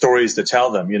has stories to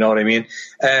tell them. You know what I mean?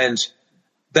 And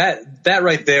that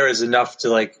right there is enough to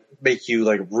like make you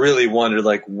like really wonder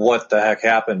like what the heck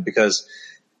happened, because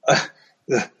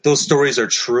those stories are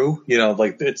true. You know,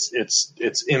 like it's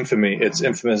infamy. It's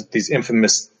infamous. These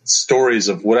infamous stories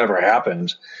of whatever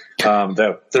happened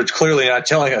that they're clearly not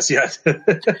telling us yet.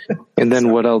 And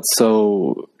then what else?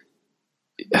 So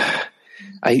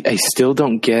I still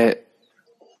don't get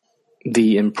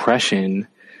the impression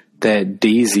that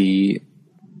Daisy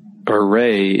or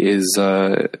Rey is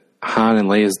Han and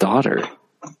Leia's daughter.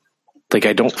 Like,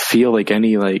 I don't feel like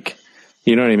any, like,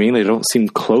 you know what I mean? They don't seem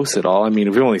close at all. I mean,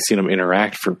 we've only seen them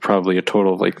interact for probably a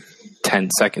total of like 10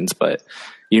 seconds, but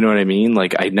you know what I mean?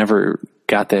 Like, I never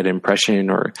got that impression,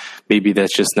 or maybe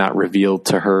that's just not revealed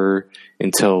to her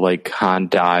until like Han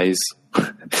dies,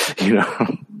 you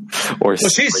know, or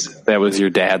like, that was your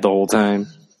dad the whole time.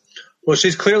 Well,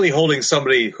 she's clearly holding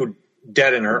somebody who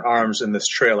dead in her arms in this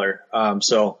trailer.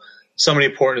 So somebody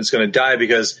important is going to die,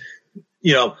 because,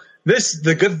 you know,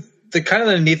 the kind of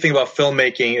the neat thing about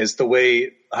filmmaking is the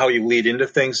way how you lead into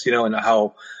things, you know, and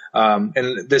how,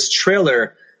 and this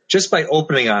trailer, just by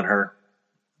opening on her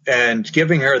and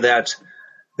giving her that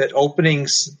opening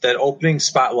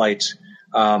spotlight,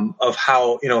 of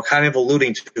how, you know, kind of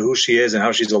alluding to who she is and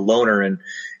how she's a loner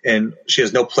and she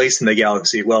has no place in the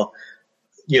galaxy. Well,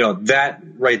 you know, that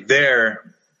right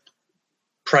there,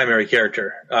 primary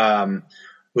character,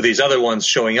 with these other ones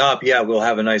showing up. Yeah, we'll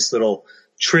have a nice little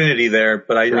trinity there,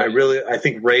 but I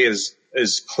think Rey is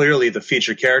clearly the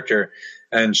feature character,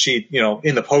 and she, you know,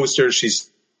 in the poster, she's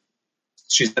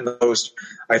in the post.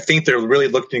 I think they're really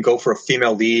looking to go for a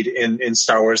female lead in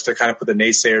Star Wars to kind of put the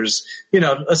naysayers, you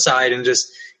know, aside, and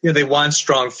just, you know, they want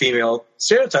strong female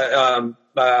stereotype.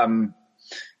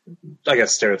 I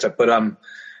guess stereotype, but and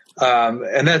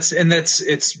that's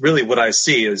it's really what I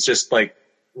see is just like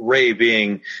Rey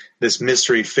being this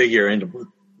mystery figure, and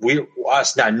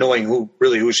us not knowing who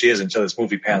she is until this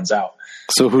movie pans out.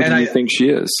 So who do you think she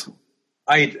is?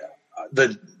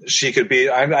 She could be.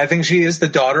 I think she is the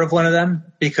daughter of one of them,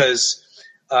 because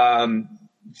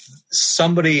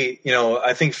somebody, you know,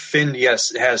 I think Finn,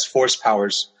 yes, has Force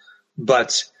powers,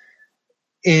 but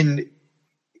in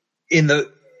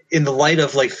the light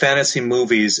of like fantasy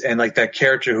movies and like that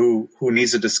character who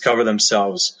needs to discover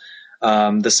themselves,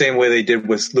 the same way they did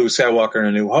with Luke Skywalker in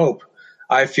A New Hope,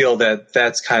 I feel that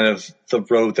that's kind of the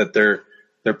road that they're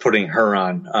putting her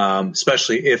on,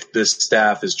 especially if this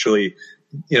staff is truly,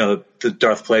 you know, the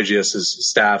Darth Plagueis'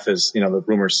 staff is, you know, the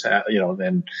rumors, you know,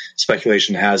 and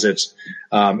speculation has it,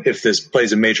 if this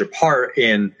plays a major part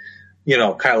in, you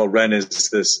know, Kylo Ren is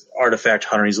this artifact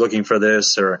hunter, he's looking for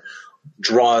this, or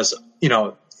draws, you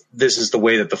know, this is the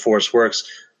way that the Force works.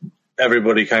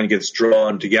 Everybody kind of gets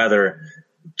drawn together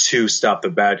to stop the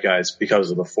bad guys because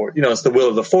of the Force. You know, it's the will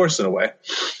of the Force in a way.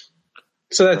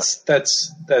 So that's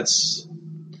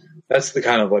the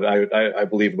kind of what I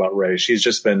believe about Rey. She's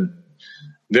just been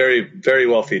very, very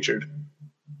well featured.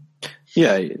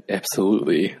 Yeah,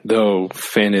 absolutely. Though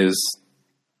Finn is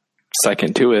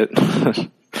second to it.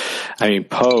 I mean,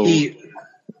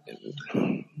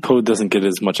 Poe doesn't get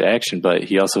as much action, but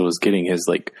he also was getting his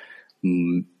like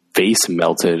face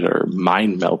melted or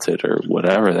mind melted or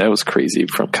whatever. That was crazy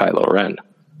from Kylo Ren.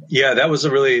 Yeah, that was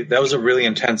a really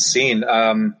intense scene.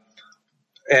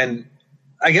 And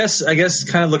I guess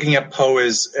kind of looking at Poe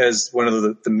as one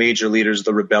of the major leaders of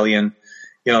the rebellion,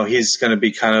 he's going to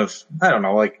be kind of, I don't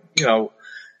know, like,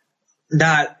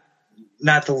 not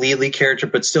the lead character,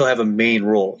 but still have a main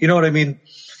role. You know what I mean?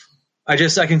 I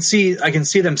can see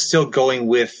them still going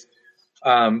with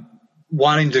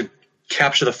wanting to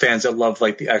capture the fans that love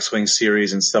like the X-Wing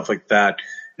series and stuff like that,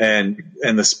 and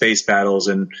the space battles,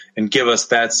 and give us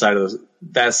that side of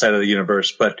the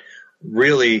universe, but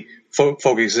really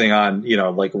focusing on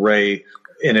like Rey,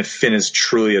 and if Finn is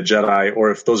truly a Jedi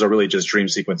or if those are really just dream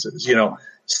sequences.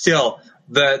 Still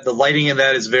the lighting in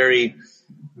that is very,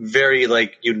 very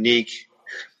like unique,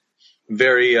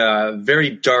 very very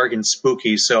dark and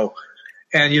spooky. So,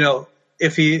 and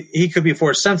if he could be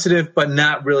force sensitive, but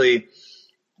not really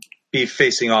be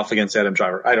facing off against Adam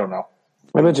Driver. I don't know.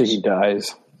 I bet you he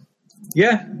dies.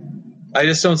 Yeah, I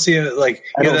just don't see it like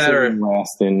either that or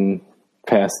lasting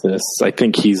past this. I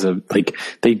think he's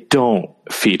they don't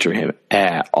feature him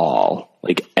at all,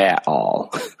 like at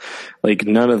all. Like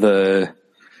none of the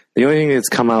only thing that's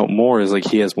come out more is like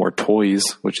he has more toys,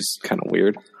 which is kind of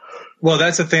weird. Well,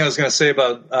 that's the thing I was going to say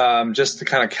about just to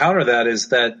kind of counter that is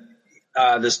that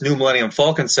this new Millennium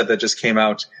Falcon set that just came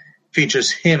out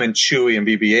features him and Chewie and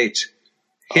BB-8.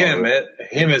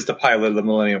 Him is the pilot of the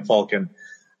Millennium Falcon.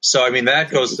 So, I mean,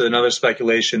 that goes to another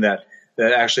speculation that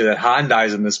Han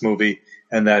dies in this movie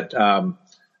and that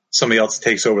somebody else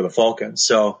takes over the Falcon.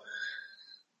 So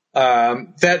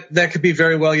that could be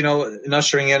very well, an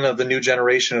ushering in of the new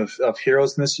generation of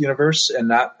heroes in this universe, and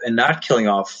not killing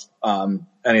off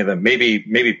any of them.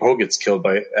 Maybe Poe gets killed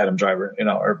by Adam Driver,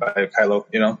 or by Kylo,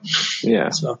 Yeah.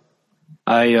 So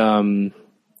I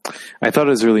thought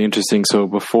it was really interesting. So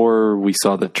before we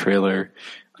saw the trailer,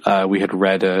 we had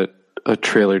read a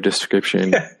trailer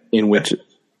description in which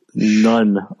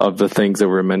none of the things that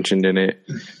were mentioned in it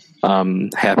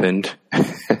happened.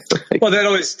 Well,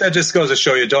 that just goes to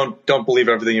show you don't believe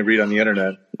everything you read on the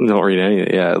internet. Don't read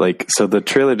anything. Yeah, so the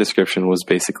trailer description was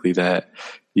basically that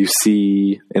you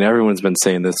see, and everyone's been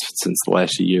saying this since the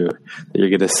last year, that you're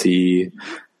going to see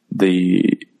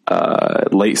the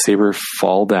lightsaber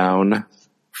fall down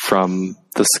from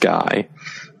the sky.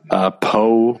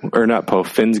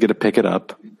 Finn's going to pick it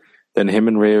up. Then him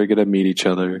and Rey are going to meet each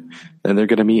other. Then they're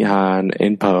going to meet Han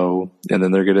and Poe, and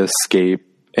then they're going to escape.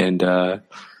 And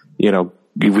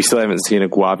we still haven't seen a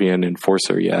Guavian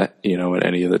enforcer yet, in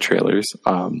any of the trailers,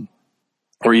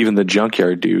 or even the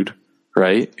junkyard dude,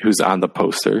 right? Who's on the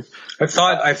poster. I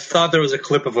thought there was a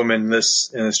clip of him in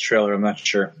this trailer. I'm not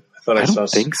sure. I don't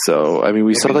think so. I mean,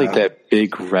 we saw that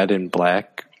big red and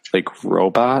black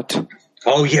robot.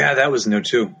 Oh yeah, that was new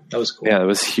too. That was cool. Yeah, that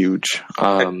was huge.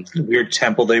 That weird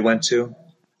temple they went to.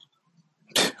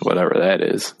 Whatever that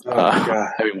is. Oh my God.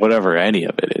 I mean, whatever any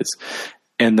of it is.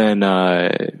 And then,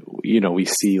 we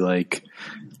see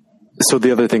so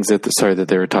the other things that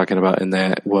they were talking about in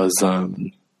that was,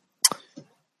 that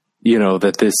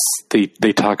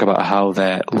they talk about how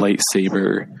that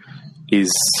lightsaber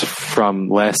is from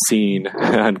last seen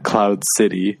on Cloud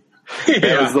City. Yeah.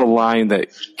 That was the line that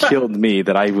killed me,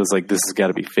 that I was like, this has got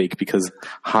to be fake, because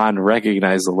Han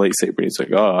recognized the lightsaber. And he's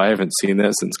like, oh, I haven't seen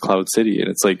that since Cloud City. And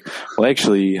it's like, well,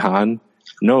 actually, Han,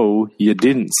 no, you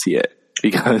didn't see it,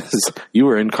 because you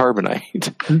were in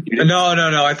Carbonite.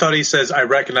 No. I thought he says, I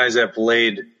recognize that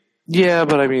blade. Yeah,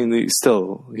 but I mean, he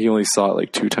only saw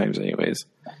it 2 times anyways.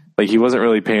 He wasn't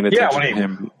really paying attention to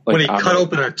him. When he cut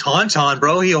open a tauntaun,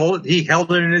 bro, he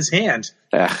held it in his hand.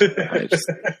 I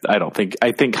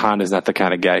think Han is not the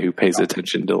kind of guy who pays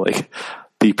attention to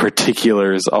the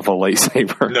particulars of a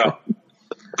lightsaber. No.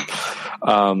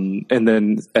 And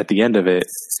then at the end of it,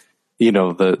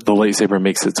 the lightsaber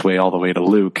makes its way all the way to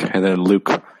Luke, and then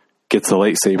Luke gets the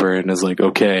lightsaber and is like,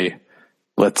 okay,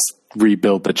 let's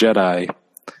rebuild the Jedi.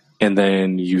 And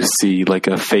then you see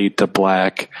a fade to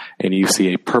black, and you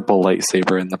see a purple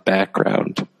lightsaber in the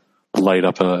background light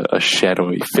up a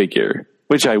shadowy figure,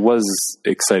 which I was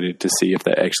excited to see if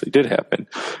that actually did happen.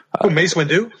 Mace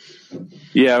Windu?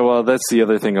 Yeah, well, that's the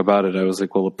other thing about it. I was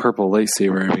like, well, the purple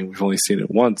lightsaber, I mean, we've only seen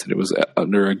it once, and it was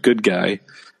under a good guy.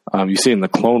 You see it in the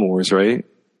Clone Wars, right?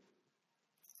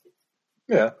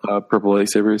 Yeah. Purple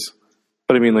lightsabers.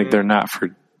 But I mean, they're not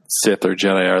for Sith or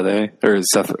Jedi are they? Or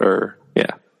Sith or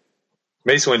yeah.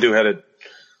 Mace Windu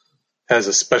has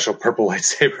a special purple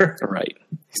lightsaber. Right.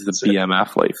 He's the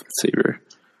BMF lightsaber.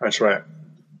 That's right.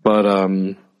 But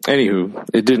anywho,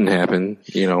 it didn't happen.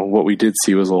 You know, what we did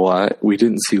see was a lot. We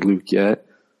didn't see Luke yet.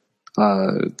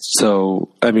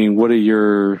 So I mean, what are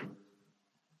your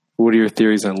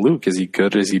theories on Luke? Is he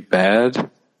good? Is he bad?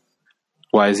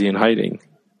 Why is he in hiding?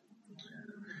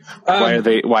 Why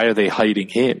are they hiding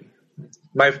him?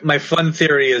 My fun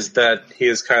theory is that he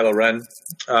is Kylo Ren.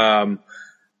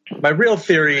 My real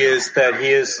theory is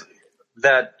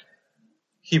that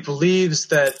he believes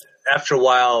that after a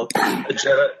while a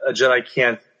Jedi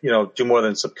can't, do more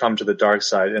than succumb to the dark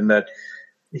side, and that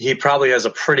he probably has a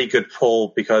pretty good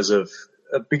pull because of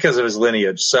his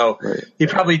lineage. So right. He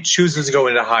probably chooses to go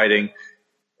into hiding.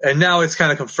 And now it's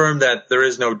kind of confirmed that there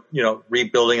is no,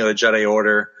 rebuilding of the Jedi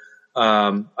Order.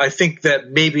 I think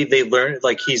that maybe they learned,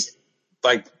 he's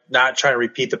not trying to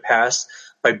repeat the past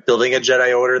by building a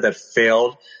Jedi Order that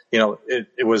failed.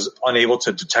 It was unable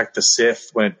to detect the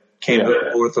Sith when it came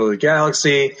through the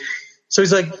galaxy. So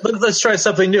he's like, let's try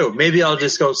something new. Maybe I'll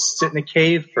just go sit in a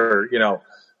cave for,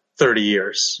 30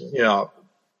 years,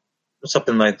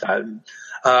 something like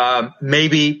that.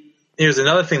 Maybe here's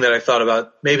another thing that I thought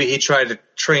about. Maybe he tried to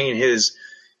train his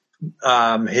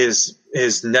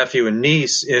nephew and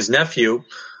niece,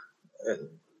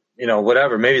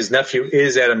 whatever. Maybe his nephew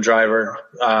is Adam Driver,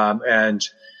 and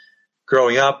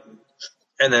growing up,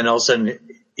 and then all of a sudden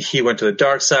he went to the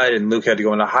dark side and Luke had to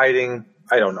go into hiding.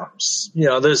 I don't know.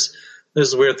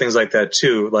 There's weird things like that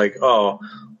too. Like, oh,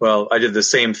 well, I did the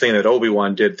same thing that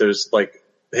Obi-Wan did. There's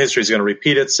history's going to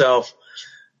repeat itself.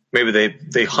 Maybe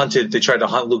they tried to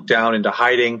hunt Luke down into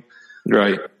hiding.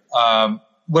 Right.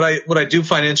 What I do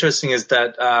find interesting is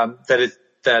that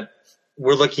that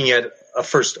we're looking at a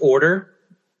First Order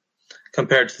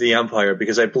compared to the Empire,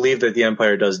 because I believe that the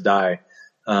Empire does die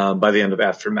by the end of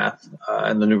Aftermath,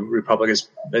 and the New Republic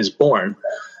is born.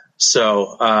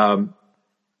 So,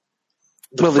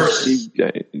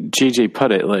 JJ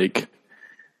put it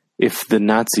if the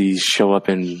Nazis show up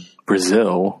in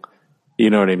Brazil,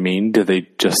 you know what I mean? Do they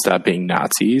just stop being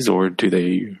Nazis, or do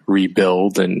they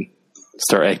rebuild and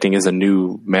start acting as a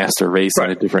new master race in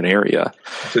a different area?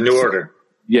 It's a new order.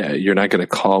 Yeah, you're not going to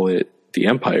call it the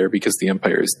Empire because the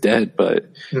Empire is dead, but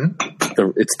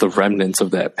it's the remnants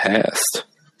of that past.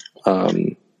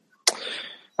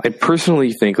 I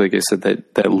personally think, like I said,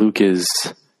 that Luke is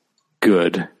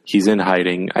good. He's in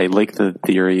hiding. I like the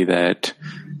theory that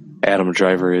Adam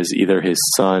Driver is either his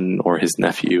son or his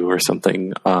nephew or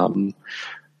something.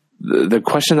 The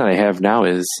question that I have now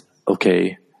is,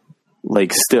 okay,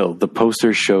 still, the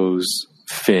poster shows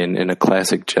Finn in a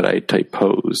classic Jedi type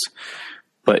pose,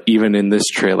 but even in this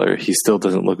trailer, he still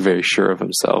doesn't look very sure of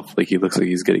himself. He looks like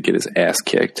he's going to get his ass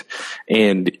kicked.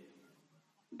 And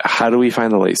how do we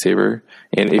find the lightsaber?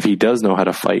 And if he does know how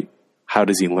to fight, how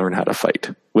does he learn how to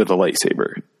fight with a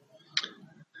lightsaber?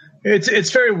 It's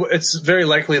very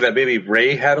likely that maybe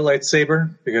Rey had a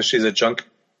lightsaber because she's a junk,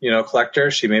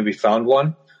 collector. She maybe found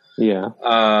one. Yeah.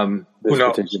 This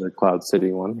particular Cloud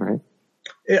City one, right?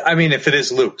 I mean, if it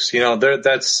is Luke's,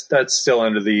 that's still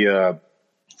under the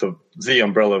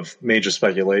umbrella of major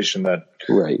speculation that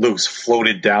Luke's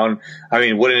floated down. I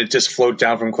mean, wouldn't it just float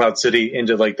down from Cloud City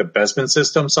into the Bespin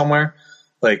system somewhere?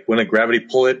 Wouldn't gravity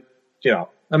pull it?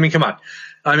 I mean, come on.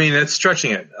 I mean, it's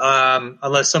stretching it.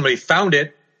 Unless somebody found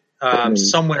it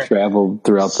somewhere. Traveled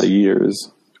throughout the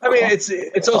years. I mean,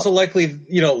 it's also likely,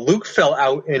 Luke fell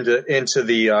out into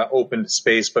the open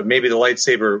space, but maybe the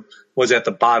lightsaber was at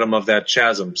the bottom of that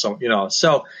chasm. So,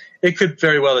 so it could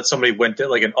very well that somebody went,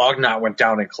 an Ugnaught went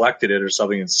down and collected it or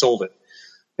something and sold it.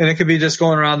 And it could be just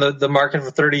going around the market for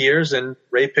 30 years and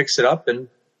Rey picks it up and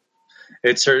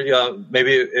it's her,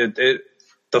 maybe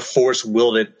the Force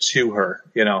willed it to her,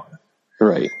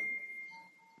 Right.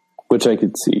 Which I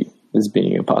could see as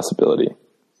being a possibility.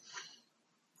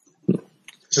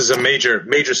 This is a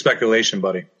major speculation,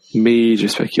 buddy. Major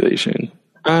speculation.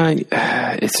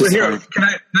 It's just here, can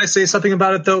I say something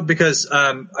about it though? Because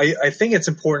I think it's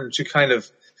important to kind of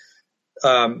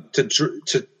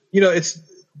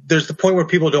there's the point where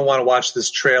people don't want to watch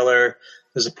this trailer.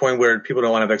 There's a point where people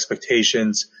don't want to have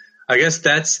expectations. I guess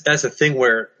that's a thing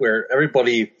where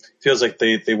everybody feels like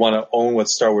they want to own what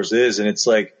Star Wars is, and it's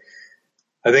I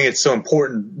think it's so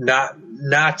important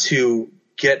not to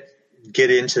get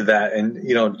into that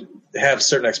and have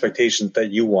certain expectations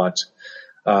that you want,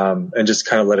 and just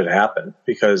kind of let it happen,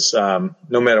 because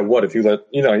no matter what, if you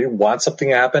you want something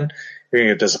to happen, you're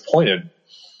gonna get disappointed.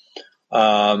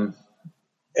 And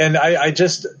I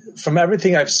just, from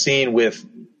everything I've seen with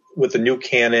the new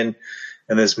canon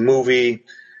and this movie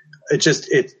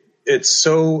it's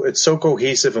so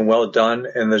cohesive and well done,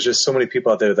 and there's just so many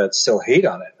people out there that still hate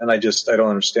on it, and I don't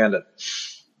understand it.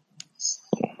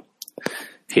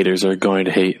 Haters are going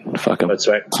to hate. Fuck them. That's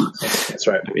right.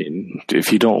 I mean,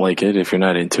 if you don't like it, if you're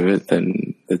not into it,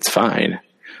 then it's fine.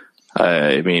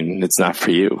 I mean, it's not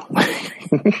for you.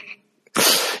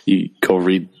 You go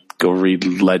read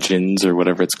Legends or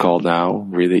whatever it's called now.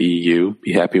 Read the EU.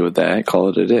 Be happy with that. Call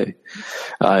it a day.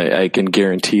 I can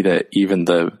guarantee that even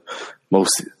the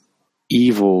most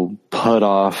evil put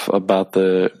off about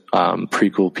the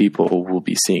prequel people will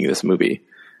be seeing this movie,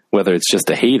 whether it's just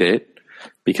to hate it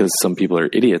because some people are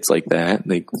idiots like that.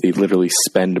 They literally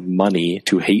spend money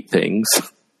to hate things.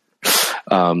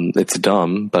 It's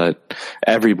dumb, but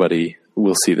everybody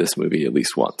will see this movie at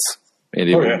least once, and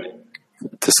it will be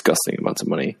disgusting amounts of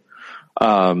money.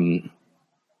 All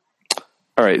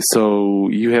right, so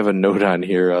you have a note on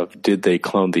here of did they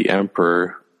clone the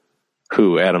Emperor?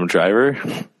 Who, Adam Driver?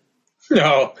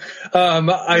 No,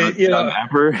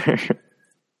 Emperor.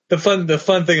 The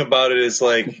fun thing about it is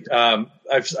like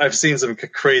I've seen some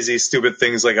crazy stupid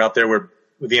things like out there where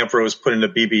the Emperor was put into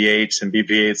BB-8 and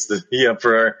BB-8's the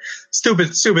Emperor,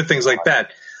 stupid things like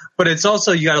that. But it's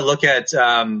also you got to look at.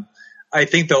 I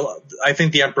think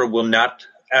the Emperor will not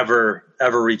ever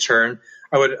return.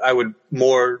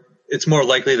 It's more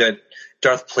likely that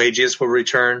Darth Plagueis will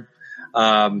return,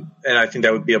 and I think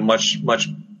that would be a much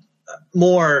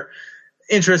more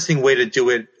interesting way to do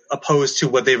it, opposed to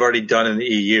what they've already done in the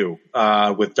EU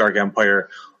with Dark Empire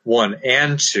 1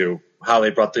 and 2, how they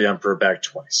brought the Emperor back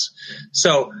twice.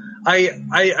 So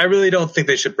I really don't think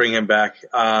they should bring him back.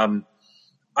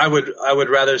 I would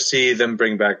rather see them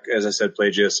bring back, as I said,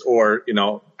 Plagueis, or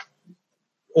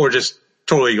just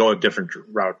totally go a different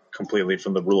route completely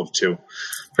from the rule of 2.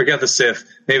 Forget the Sith.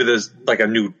 Maybe there's like a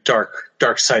new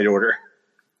dark side order.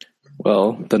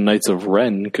 Well, the Knights of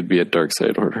Ren could be a dark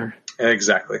side order.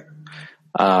 Exactly.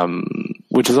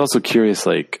 Which is also curious.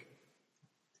 Like,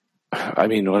 I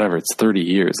mean, whatever. It's 30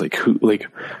 years.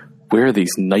 Where are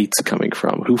these knights coming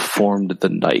from? Who formed the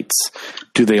knights?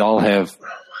 Do they all have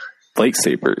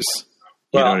lightsabers?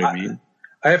 You know what I mean?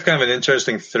 I have kind of an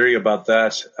interesting theory about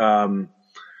that.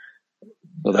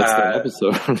 Well, that's the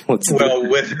episode.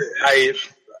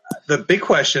 The big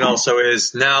question also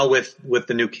is now with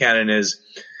the new canon is,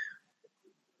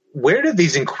 where did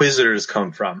these Inquisitors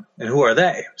come from, and who are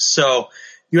they? So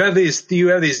you have these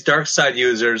dark side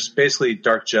users, basically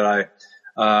Dark Jedi,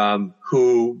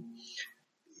 who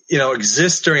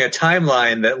exist during a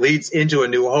timeline that leads into A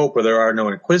New Hope where there are no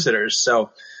Inquisitors.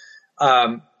 So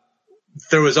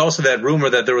there was also that rumor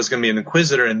that there was going to be an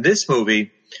Inquisitor in this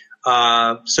movie.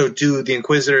 So do the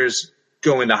Inquisitors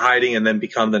go into hiding and then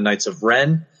become the Knights of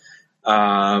Ren?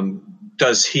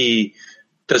 Does he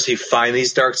find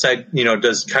these dark side?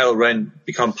 Does Kylo Ren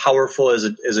become powerful as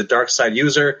a dark side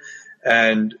user,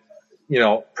 and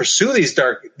pursue these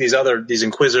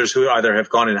Inquisitors who either have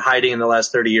gone in hiding in the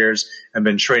last 30 years and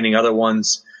been training other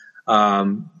ones?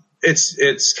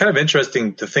 It's kind of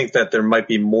interesting to think that there might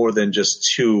be more than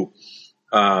just two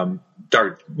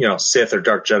dark, Sith or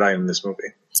Dark Jedi in this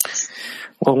movie.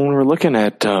 Well, when we're looking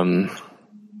at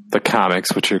the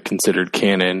comics, which are considered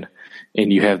canon,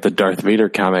 and you have the Darth Vader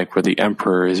comic where the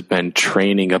Emperor has been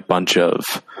training a bunch of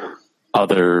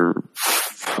other,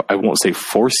 I won't say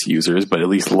Force users, but at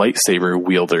least lightsaber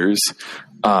wielders,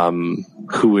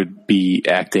 who would be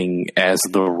acting as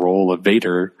the role of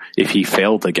Vader if he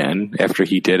failed again after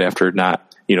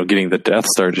not, getting the Death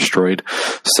Star destroyed.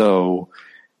 So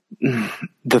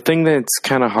the thing that's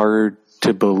kind of hard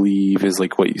to believe is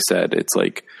like what you said. It's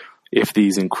like, if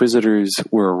these Inquisitors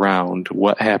were around,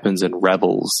 what happens in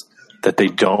Rebels that they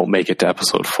don't make it to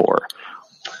episode 4?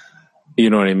 You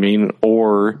know what I mean?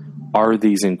 Or are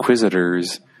these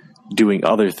Inquisitors doing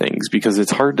other things? Because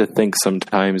it's hard to think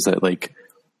sometimes that, like,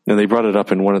 and they brought it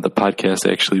up in one of the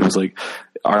podcasts actually, was like,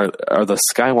 are the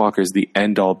Skywalkers the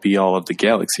end all be all of the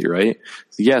galaxy, right?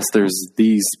 Yes, there's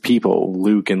these people,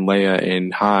 Luke and Leia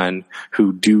and Han,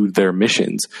 who do their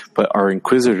missions, but are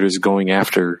Inquisitors going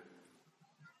after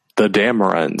the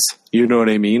Damarans? You know what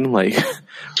I mean? Like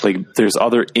there's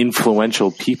other influential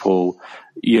people,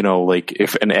 like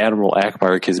if an Admiral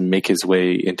Akbar can make his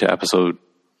way into episode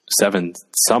 7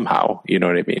 somehow, you know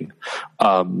what I mean?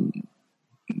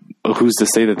 Who's to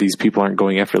say that these people aren't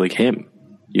going after like him?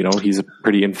 He's a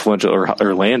pretty influential,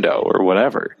 or Lando or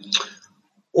whatever.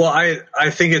 Well, I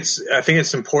think it's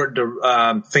important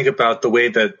to think about the way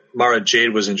that Mara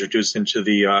Jade was introduced into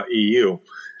the EU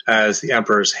as the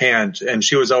Emperor's hand, and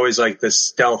she was always like this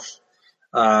stealth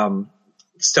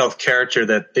stealth character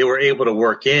that they were able to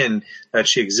work in, that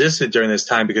she existed during this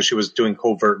time because she was doing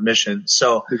covert missions.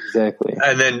 So exactly.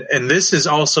 And this is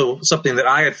also something that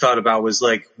I had thought about, was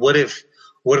like, what if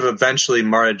eventually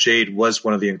Mara Jade was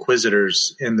one of the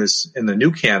Inquisitors in the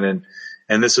new canon,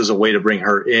 and this was a way to bring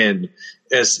her in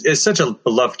as such a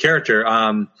beloved character.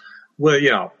 Well,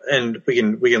 you know, and we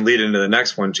can lead into the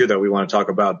next one too that we want to talk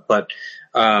about. But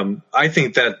I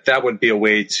think that would be a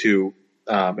way to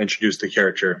introduce the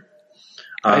character.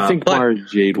 I think Mara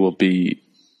Jade will be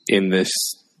in this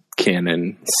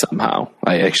canon somehow.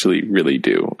 I actually really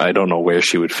do. I don't know where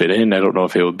she would fit in. I don't know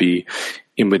if it would be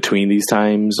in between these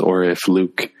times, or if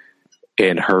Luke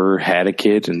and her had a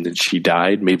kid and then she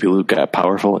died. Maybe Luke got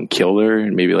powerful and killed her,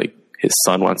 and maybe like his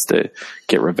son wants to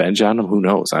get revenge on him. Who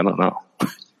knows? I don't know.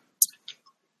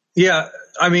 Yeah,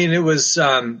 I mean, it was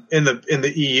in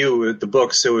the EU, the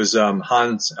books, it was Han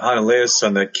and Leia's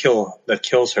son that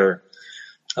kills her.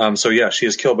 So yeah, she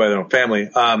is killed by their own family.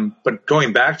 But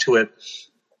going back to it,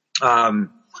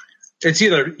 it's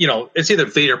either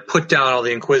Vader put down all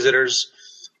the Inquisitors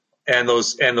and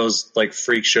those like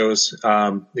freak shows.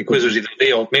 The Inquisitors,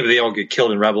 maybe they all get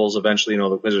killed in Rebels eventually. You know,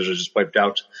 the Inquisitors are just wiped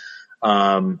out,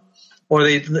 or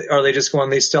they just go on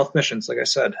these stealth missions, like I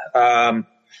said.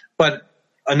 But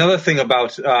another thing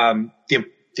about the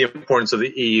importance of the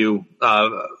EU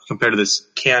compared to this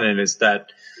canon is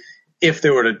that if they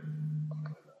were to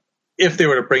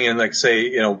bring in, like, say,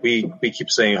 you know, we keep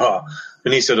saying,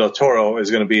 Benicio del Toro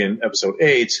is going to be in Episode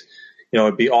 8. You know,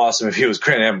 it'd be awesome if he was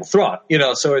Grand Admiral Thrawn. You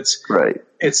know, so it's right.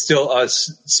 It's still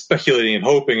us speculating and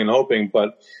hoping,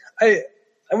 but I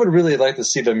would really like to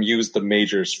see them use the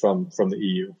majors from the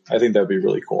EU. I think that'd be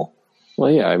really cool.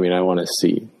 Well, yeah, I mean, I want to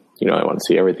see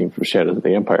everything from Shadows of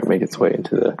the Empire make its way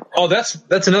into the... Oh, that's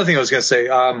another thing I was going to say.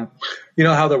 You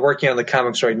know how they're working on the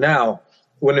comics right now?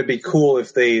 Wouldn't it be cool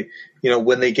if they, you know,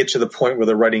 when they get to the point where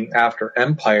they're writing after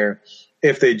Empire,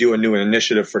 if they do a new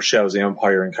initiative for Shadows of the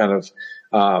Empire and kind of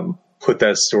put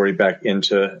that story back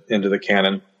into the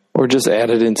canon? Or just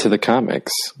add it into the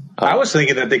comics. I was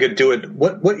thinking that they could do it.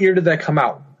 What year did that come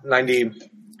out?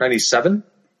 97?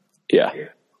 Yeah.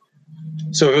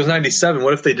 So if it was 97,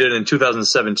 what if they did it in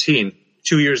 2017?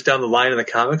 2 years down the line in the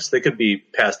comics, they could be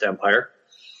past Empire.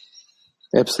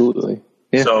 Absolutely.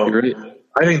 Yeah, so you're right.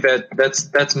 I think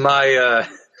that's my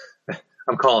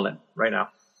I'm calling it right now.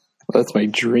 That's my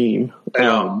dream.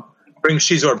 Bring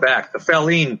Shizor back. The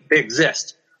Feline, they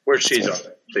exist. Where's Shizor?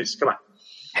 Please, come on.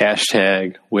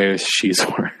 Hashtag where's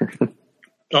Shizor?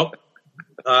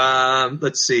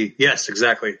 Let's see. Yes,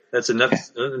 exactly. That's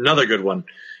another good one.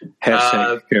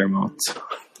 Hashtag Paramount.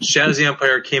 Shadows of the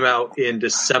Empire came out in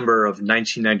December of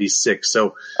 1996.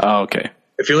 So, okay.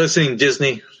 If you're listening,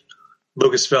 Disney,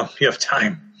 Lucasfilm, you have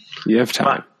time. You have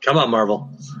time. Come on, Marvel.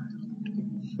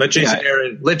 Let Jason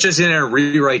Aaron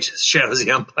rewrite Shadows of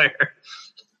the Empire.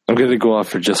 I'm going to go off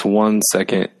for just 1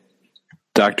 second.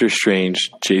 Doctor Strange,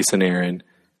 Jason Aaron,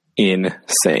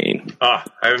 insane. I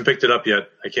haven't picked it up yet.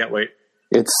 I can't wait.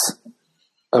 It's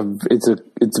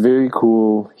very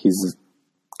cool. He's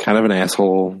kind of an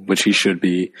asshole, which he should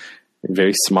be,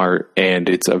 very smart, and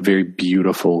it's a very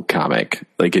beautiful comic.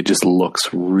 Like, it just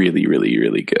looks really, really,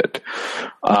 really good.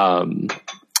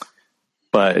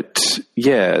 But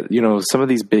yeah, you know, some of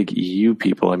these big EU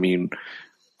people, I mean,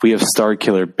 we have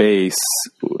Starkiller Base,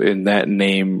 and that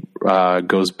name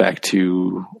goes back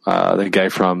to the guy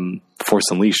from Force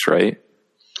Unleashed, right?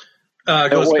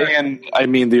 And I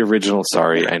mean the original.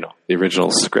 Sorry, I know the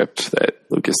original script that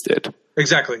Lucas did.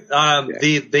 Exactly.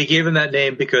 They gave him that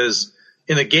name because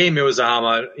in the game it was an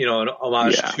homage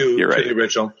to the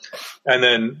original, and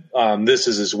then this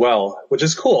is as well, which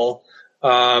is cool.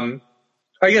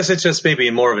 I guess it's just maybe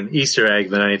more of an Easter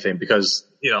egg than anything, because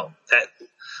you know that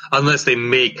unless they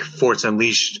make Force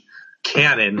Unleashed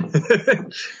canon,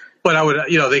 but I would,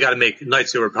 you know, they got to make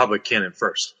Knights of the Republic canon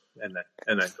first, and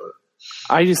then go to.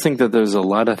 I just think that there's a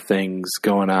lot of things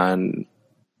going on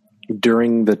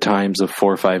during the times of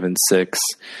 4, 5, and 6.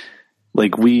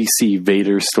 Like, we see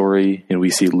Vader's story and we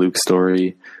see Luke's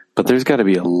story, but there's got to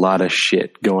be a lot of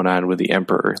shit going on with the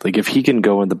Emperor. Like, if he can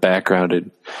go in the background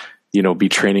and, you know, be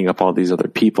training up all these other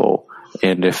people,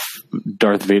 and if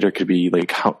Darth Vader could be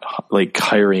like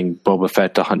hiring Boba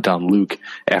Fett to hunt down Luke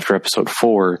after Episode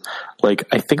 4, like,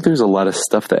 I think there's a lot of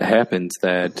stuff that happens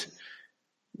that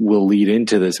will lead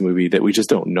into this movie that we just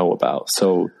don't know about.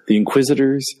 So the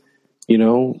Inquisitors, you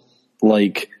know,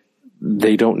 like,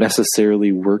 they don't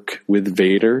necessarily work with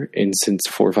Vader, and since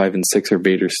 4, 5, and 6 are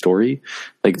Vader's story,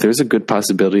 like, there's a good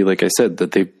possibility, like I said,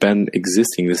 that they've been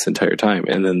existing this entire time,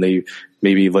 and then they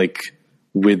maybe, like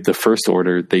with the First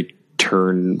Order, they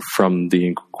turn from the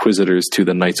Inquisitors to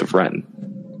the Knights of Ren.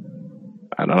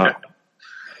 I don't know.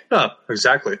 No,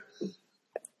 exactly.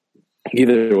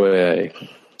 Either way, I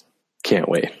can't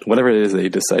wait. Whatever it is they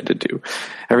decide to do,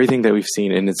 everything that we've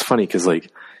seen, and it's funny because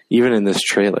like even in this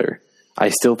trailer, I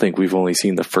still think we've only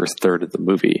seen the first third of the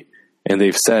movie, and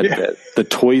they've said that the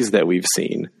toys that we've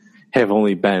seen have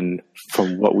only been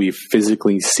from what we've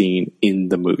physically seen in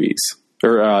the movies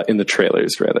or in the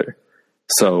trailers rather.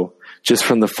 So just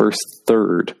from the first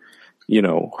third, you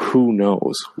know, who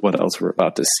knows what else we're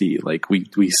about to see? Like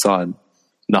we saw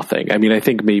nothing. I mean, I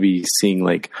think maybe seeing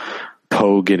like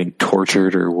Poe getting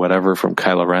tortured or whatever from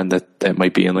Kylo Ren that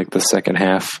might be in like the second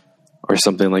half or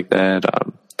something like that.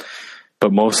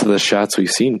 But most of the shots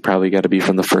we've seen probably got to be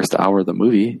from the first hour of the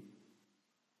movie.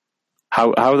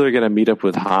 How they're going to meet up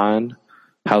with Han,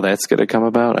 how that's going to come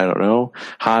about, I don't know.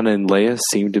 Han and Leia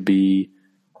seem to be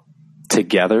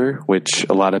together, which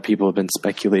a lot of people have been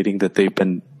speculating that they've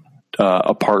been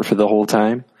apart for the whole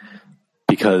time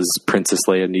because Princess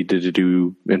Leia needed to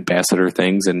do ambassador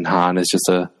things and Han is just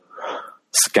a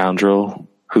scoundrel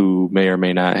who may or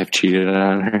may not have cheated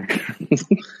on her.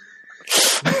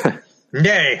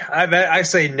 Nay. I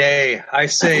say nay. I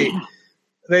say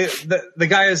the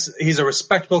guy he's a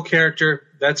respectable character.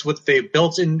 That's what they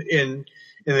built in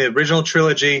the original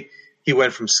trilogy. He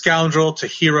went from scoundrel to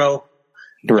hero.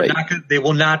 Right. They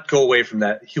will not go away from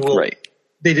that. He will. Right.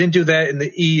 They didn't do that in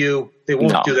the EU. They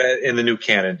won't do that in the new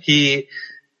canon.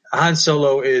 Han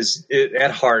Solo is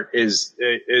at heart is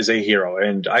a hero,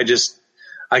 and I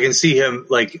can see him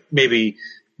like maybe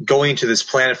going to this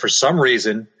planet for some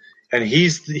reason, and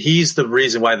he's the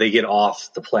reason why they get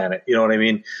off the planet. You know what I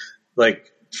mean?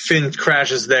 Like Finn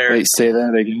crashes there. Wait, say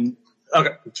that again.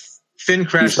 Okay, Finn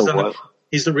crashes on the.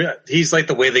 He's like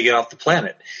the way they get off the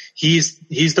planet. He's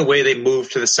the way they move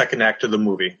to the second act of the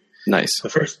movie. Nice. The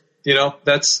first,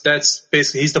 that's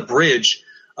basically he's the bridge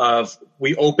of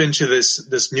we open to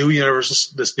this new universe,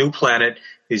 this new planet,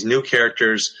 these new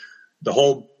characters. The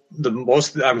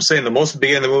most of the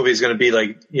beginning of the movie is going to be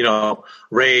like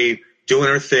Rey doing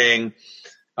her thing,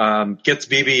 gets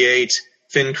BB-8,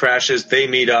 Finn crashes, they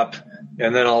meet up,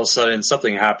 and then all of a sudden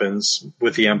something happens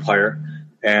with the Empire,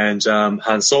 and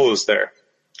Han Solo's there.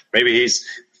 Maybe he's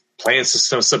playing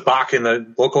some sabacc in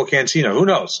the local cantina. Who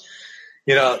knows?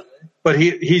 But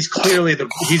he's clearly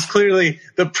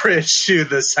the bridge to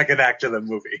the second act of the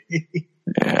movie.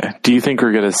 Yeah. Do you think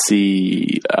we're going to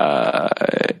see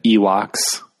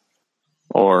Ewoks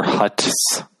or Hutts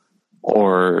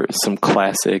or some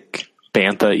classic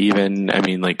Bantha even? I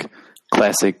mean, like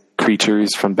classic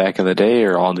creatures from back in the day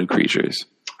or all new creatures?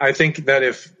 I think that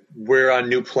if we're on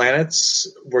new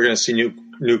planets, we're going to see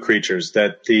new creatures. I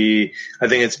think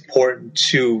it's important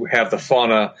to have the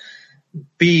fauna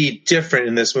be different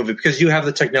in this movie because you have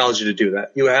the technology to do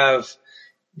that. You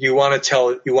want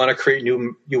to create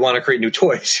new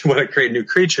toys. You want to create new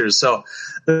creatures. So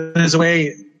there's a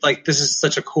way, like, this is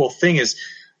such a cool thing is,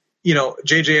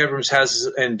 J.J. Abrams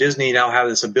and Disney now have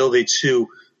this ability to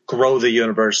grow the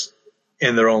universe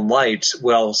in their own light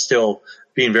while still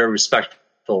being very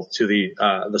respectful to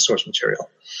the source material.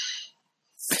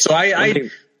 So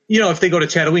if they go to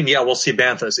Tatooine, we'll see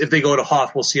Banthas. If they go to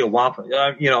Hoth, we'll see a Wampa,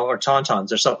 or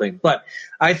Tauntauns or something. But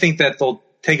I think that they'll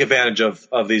take advantage of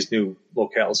these new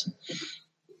locales.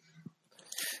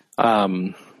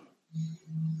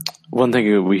 One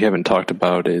thing we haven't talked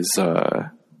about is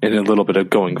in a little bit of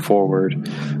going forward.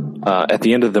 At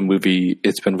the end of the movie,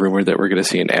 it's been rumored that we're going to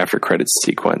see an after credits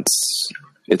sequence.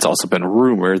 It's also been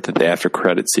rumored that the after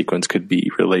credits sequence could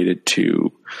be related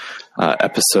to Star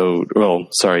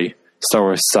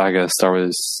Wars Saga, Star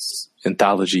Wars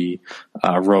Anthology,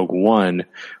 Rogue One.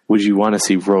 Would you want to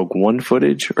see Rogue One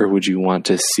footage, or would you want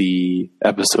to see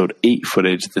Episode 8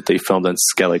 footage that they filmed on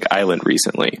Skellig Island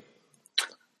recently?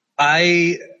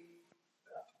 I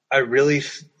really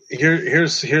I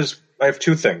have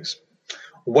two things.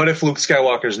 What if Luke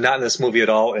Skywalker's not in this movie at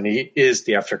all, and he is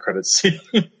the after credits scene?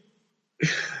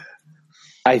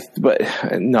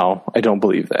 No, I don't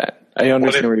believe that. I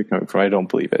understand where you're coming from. I don't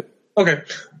believe it. Okay,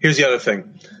 here's the other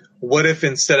thing. What if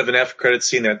instead of an after credits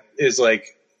scene that is like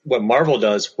what Marvel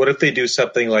does, what if they do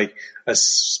something like a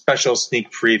special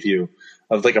sneak preview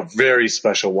of like a very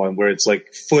special one where it's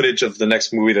like footage of the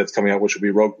next movie that's coming out, which would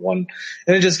be Rogue One.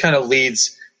 And it just kind of it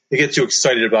gets you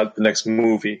excited about the next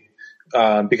movie.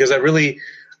 Because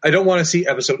I don't want to see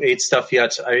Episode 8 stuff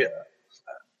yet.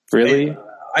 Really?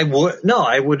 I want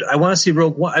to see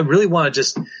Rogue One. I really want to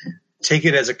just take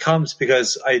it as it comes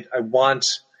because I want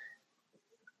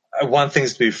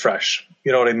things to be fresh.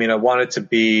 You know what I mean? I want it to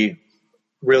be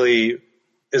really,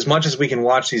 as much as we can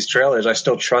watch these trailers, I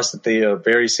still trust that they are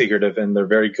very secretive and they're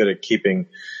very good at keeping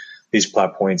these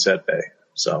plot points at bay.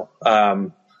 So,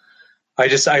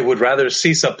 I would rather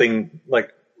see something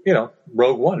like,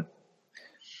 Rogue One.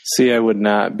 See, I would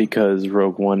not, because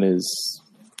Rogue One is,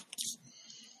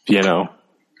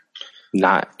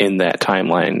 not in that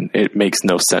timeline. It makes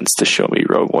no sense to show me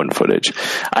Rogue One footage.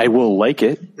 I will like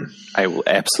it. I will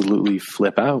absolutely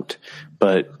flip out.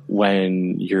 But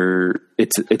when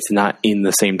it's not in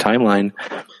the same timeline,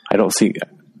 I don't see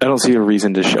a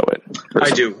reason to show it.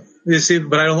 Personally. I do. You see,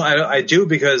 but I do,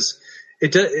 because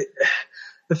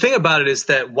the thing about it is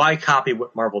that why copy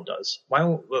what Marvel does? Why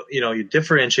don't you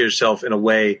differentiate yourself in a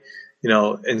way,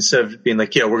 instead of being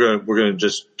like, yeah, we're gonna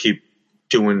just keep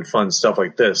doing fun stuff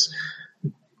like this.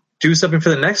 Do something for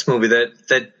the next movie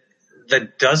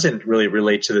that doesn't really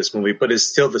relate to this movie, but is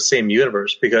still the same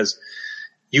universe, because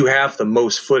you have the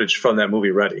most footage from that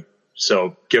movie ready.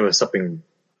 So give us something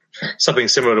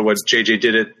similar to what JJ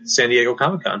did at San Diego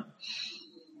Comic-Con.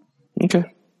 Okay.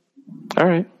 All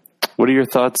right. What are your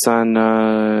thoughts on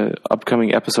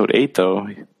upcoming episode 8, though?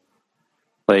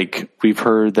 Like, we've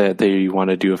heard that they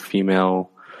want to do a female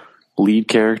lead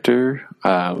character.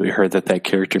 We heard that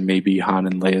character may be Han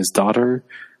and Leia's daughter.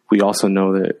 We also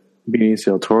know that Benicio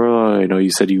del Toro, I know you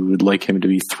said you would like him to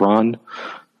be Thrawn.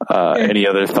 Any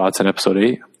other thoughts on episode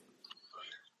 8?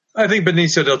 I think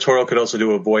Benicio del Toro could also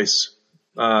do a voice.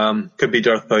 Could be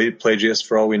Darth Plagueis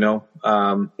for all we know.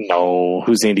 No.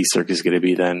 Who's Andy Serkis going to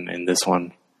be then in this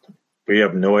one? We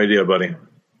have no idea, buddy.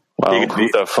 Well, who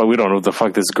the fuck? We don't know what the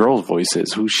fuck this girl's voice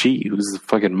is. Who's she? Who's the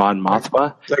fucking Mon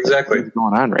Mothma? Exactly. What's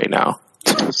going on right now?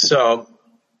 So,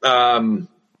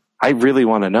 I really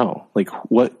want to know, like,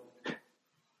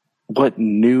 what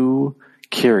new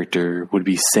character would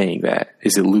be saying that?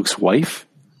 Is it Luke's wife?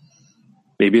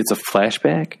 Maybe it's a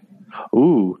flashback?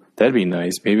 Ooh, that'd be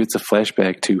nice. Maybe it's a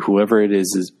flashback to whoever it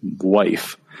is, his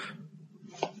wife,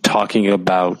 talking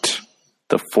about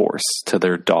the Force to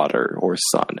their daughter or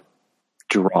son,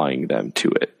 drawing them to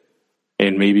it.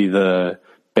 And maybe the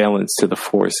balance to the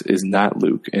Force is not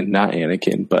Luke and not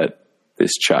Anakin, but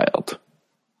this child.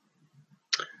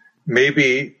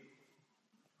 Maybe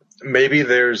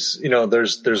there's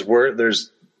word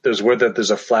that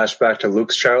there's a flashback to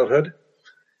Luke's childhood.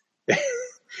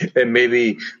 And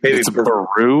maybe it's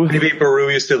Beru. Maybe Beru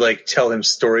used to like tell him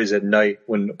stories at night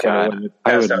when I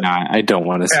would not. I don't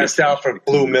want to see passed out for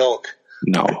blue milk.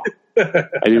 No,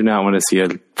 I do not want to see a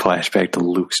flashback to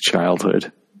Luke's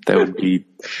childhood. There would be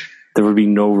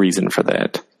no reason for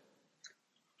that.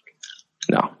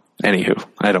 No. Anywho,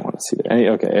 I don't want to see that.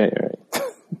 Okay, all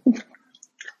right.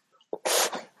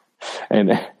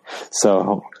 And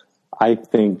so I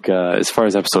think as far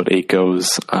as episode 8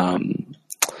 goes,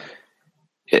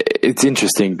 it's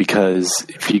interesting because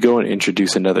if you go and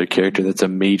introduce another character that's a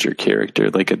major character,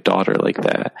 like a daughter like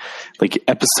that, like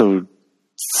episode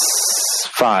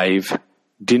 5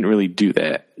 didn't really do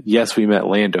that. Yes, we met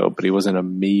Lando, but he wasn't a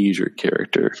major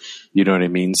character. You know what I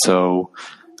mean? So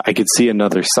I could see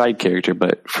another side character,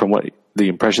 but from what the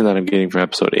impression that I'm getting from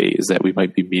episode 8 is that we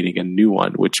might be meeting a new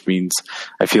one, which means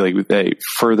I feel like that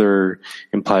further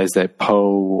implies that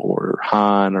Poe or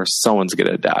Han or someone's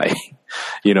going to die,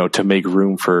 to make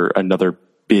room for another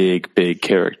big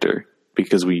character,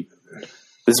 because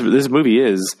this movie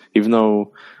is, even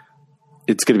though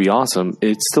it's going to be awesome,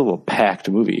 it's still a packed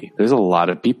movie. There's a lot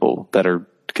of people that are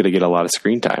going to get a lot of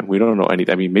screen time. We don't know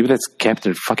anything. I mean, maybe that's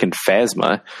Captain fucking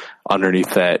Phasma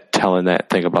underneath that telling that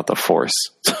thing about the Force.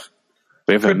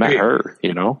 We haven't met her,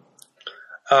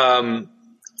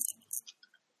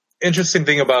 Interesting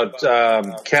thing about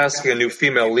casting a new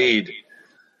female lead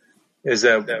is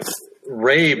that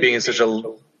Rey being such a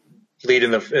lead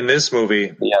in this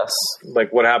movie. Yes.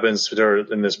 Like, what happens to her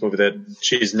in this movie that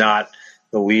she's not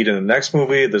the lead in the next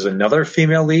movie? There's another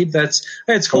female lead.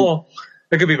 It's cool.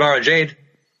 It could be Mara Jade.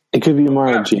 It could be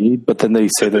Mara Jade, but then they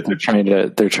say that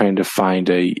they're trying to find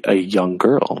a young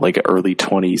girl, like an early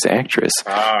 20s actress.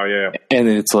 Oh yeah. And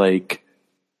it's like,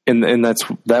 and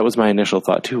that was my initial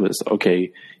thought too, was,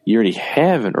 okay, you already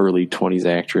have an early 20s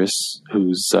actress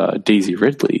who's Daisy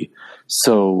Ridley.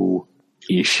 So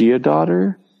is she a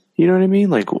daughter? You know what I mean?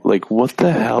 Like what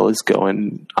the hell is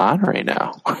going on right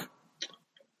now?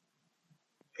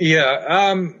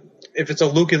 Yeah. If it's a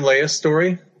Luke and Leia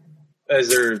story, as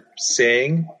they're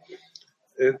saying,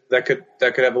 that could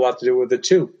have a lot to do with it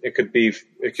too. It could be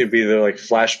the like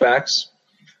flashbacks,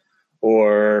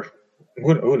 or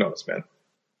who knows, man.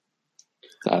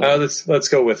 Let's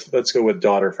go with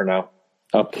daughter for now.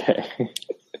 Okay.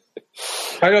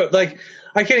 I don't like.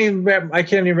 I can't even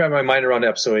wrap my mind around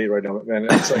episode 8 right now, man.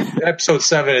 It's like episode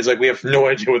 7 is like we have no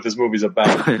idea what this movie's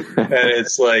about, and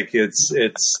it's like it's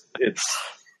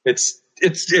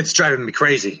driving me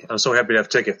crazy. I'm so happy to have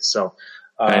tickets. So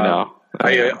I know.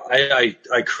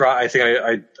 I cry. I think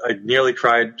I nearly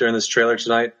cried during this trailer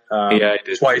tonight. I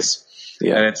did twice.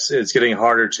 Yeah, and it's getting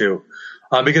harder to,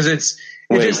 because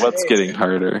what's getting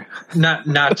harder?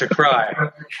 Not to cry.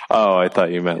 Oh, I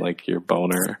thought you meant like your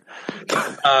boner.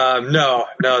 No,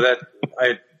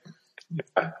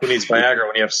 who needs Viagra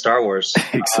when you have Star Wars?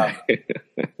 Exactly.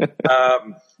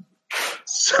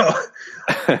 So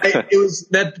it was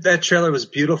that trailer was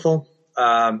beautiful.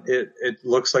 It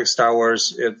looks like Star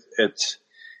Wars.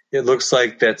 It looks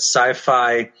like that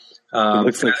sci-fi. It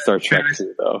looks like Star Trek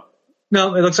too, though.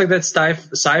 No, it looks like that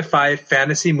sci-fi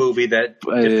fantasy movie that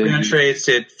differentiates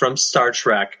it from Star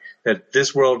Trek. That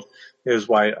this world is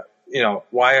why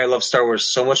I love Star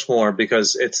Wars so much more,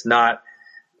 because it's not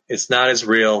as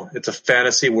real. It's a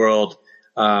fantasy world.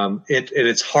 At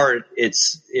its heart,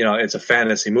 it's a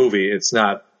fantasy movie. It's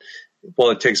not. Well,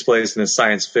 it takes place in a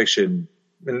science fiction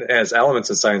and has elements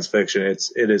of science fiction.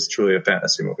 It is truly a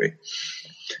fantasy movie.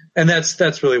 And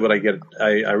that's really what I get.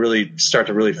 I really start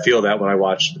to really feel that when I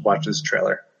watch this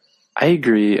trailer. I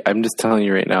agree. I'm just telling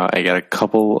you right now, I got a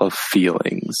couple of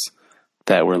feelings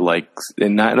that were like,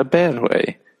 and not in a bad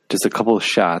way, just a couple of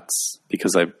shots,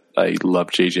 because I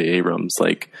love J.J. Abrams.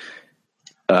 Like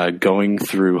going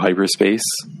through hyperspace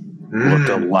looked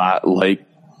a lot like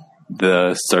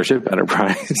the Starship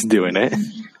Enterprise doing it.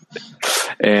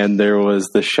 And there was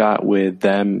the shot with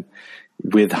them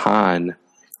with Han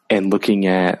and looking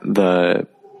at the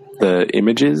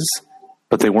images,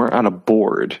 but they weren't on a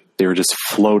board. They were just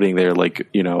floating there, like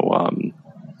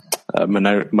a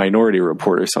Minority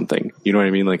Report or something. You know what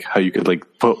I mean? Like how you could like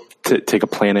take a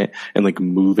planet and like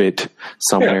move it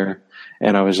somewhere. Yeah.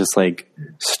 And I was just like,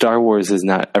 Star Wars has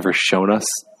not ever shown us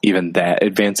even that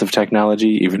advance of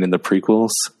technology, even in the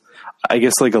prequels. I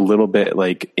guess like a little bit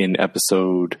like in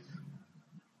episode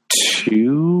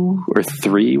 2 or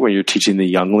 3, where you're teaching the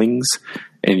younglings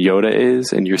and Yoda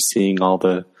is, and you're seeing all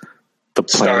the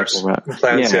planets around.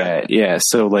 Planets, yeah.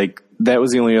 So like that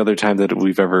was the only other time that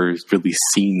we've ever really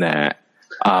seen that.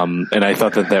 And I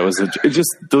thought that was just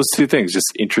those two things,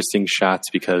 just interesting shots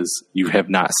because you have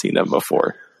not seen them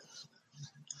before.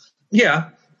 Yeah.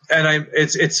 And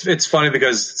it's funny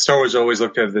because Star Wars always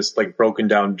looked at this like broken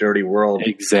down, dirty world.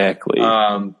 Exactly.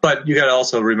 But you got to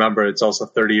also remember it's also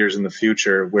 30 years in the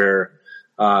future where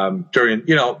during,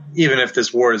 even if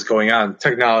this war is going on,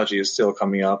 technology is still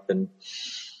coming up, and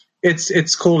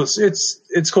it's cool to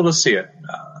it's cool to see it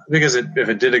because if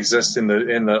it did exist in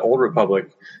the Old Republic,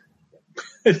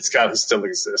 it's got to still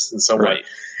exist in some way.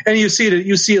 And you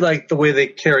see like the way they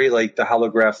carry like the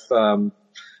holograph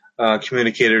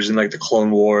communicators in like the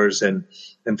Clone Wars and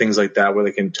things like that, where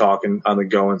they can talk and on the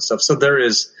go and stuff. So there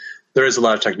is a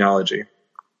lot of technology.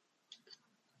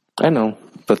 I know,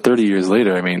 but 30 years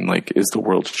later, I mean, like, is the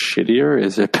world shittier?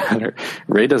 Is it better?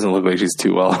 Rey doesn't look like she's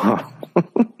too well off.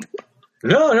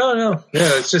 No.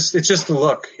 Yeah, it's just the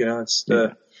look. It's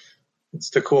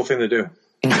the cool thing to do.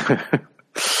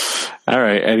 All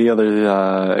right. Any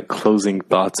other closing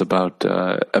thoughts about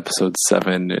episode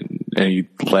 7, and any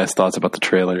last thoughts about the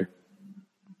trailer?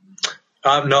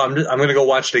 No, I'm going to go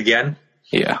watch it again.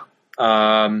 Yeah.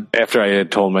 After I had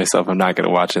told myself I'm not going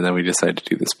to watch it, and then we decided to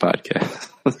do this podcast.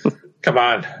 Come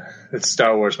on. It's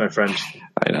Star Wars, my friend.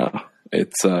 I know.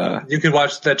 It's you could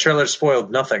watch that trailer.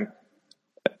 Spoiled nothing.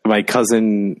 My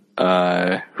cousin,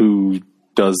 who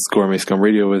does Gourmet Scum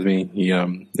Radio with me, he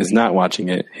is not watching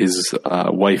it. His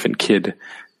wife and kid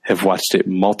have watched it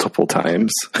multiple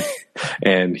times,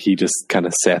 and he just kind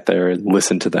of sat there and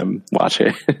listened to them watch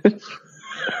it.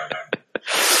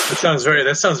 That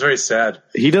sounds very sad.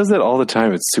 He does that all the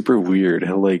time. It's super weird.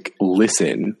 He'll like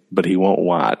listen, but he won't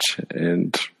watch,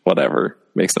 and whatever.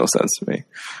 Makes no sense to me.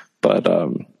 But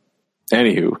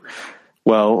anywho,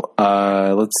 well,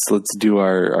 let's do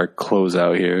our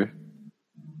closeout here.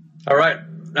 All right.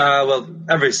 Well,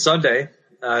 every Sunday,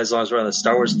 as long as we're on the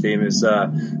Star Wars theme, is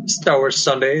Star Wars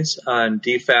Sundays on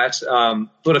DFAT.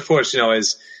 But of course,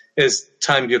 as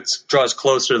time draws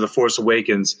closer to The Force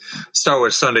Awakens, Star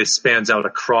Wars Sunday spans out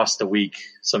across the week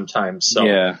sometimes. So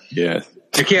yeah.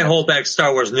 You can't hold back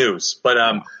Star Wars news, but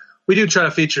we do try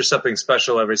to feature something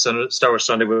special every Sunday, Star Wars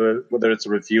Sunday, whether it's a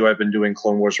review. I've been doing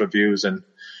Clone Wars reviews and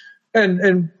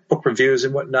book reviews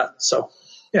and whatnot. So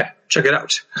yeah, check it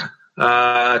out.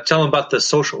 Tell them about the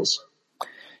socials.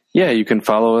 Yeah, you can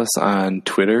follow us on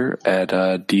Twitter at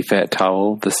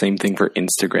DFATTowel. The same thing for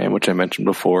Instagram, which I mentioned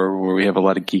before, where we have a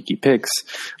lot of geeky pics.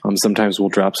 Sometimes we'll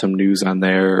drop some news on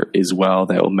there as well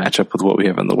that will match up with what we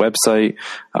have on the website.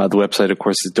 The website, of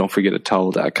course, is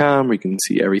don'tforgetattowel.com, where you can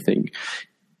see everything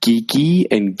geeky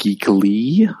and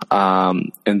geekly.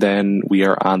 And then we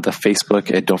are on the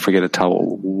Facebook at Don't Forget a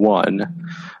Towel 1.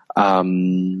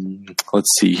 Let's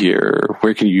see here.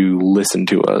 Where can you listen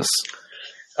to us?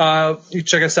 You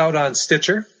check us out on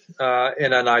Stitcher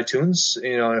and on iTunes.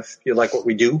 If you like what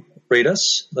we do, rate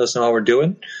us. Let us know how we're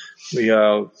doing. We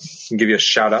can give you a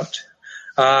shout out.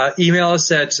 Email us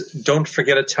at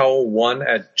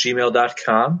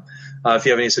don'tforgetatell1@gmail.com if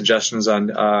you have any suggestions on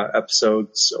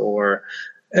episodes or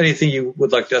anything you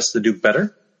would like us to do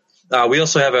better. We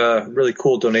also have a really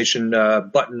cool donation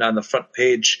button on the front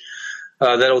page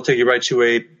that will take you right to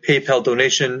a PayPal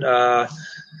donation,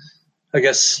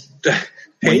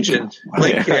 page and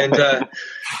link.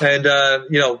 And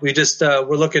we just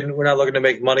we're not looking to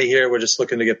make money here. We're just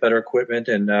looking to get better equipment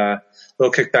and a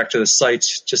little kickback to the site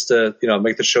just to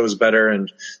make the shows better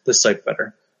and the site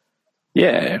better.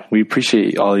 Yeah, we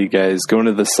appreciate all you guys going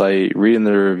to the site, reading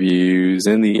the reviews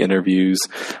and the interviews,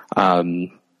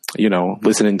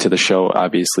 listening to the show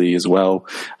obviously as well.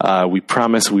 We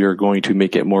promise we are going to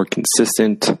make it more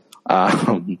consistent.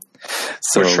 So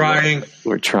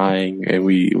we're trying, and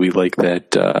we like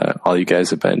that all you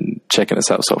guys have been checking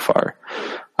us out so far.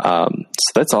 So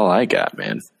that's all I got,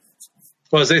 man.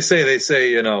 Well, as they say,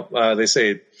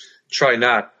 try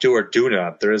not, do or do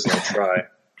not. There is no try.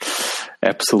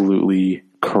 Absolutely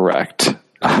correct.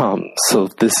 So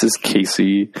this is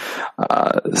Casey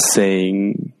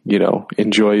saying,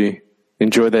 enjoy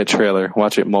that trailer.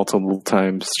 Watch it multiple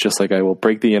times, just like I will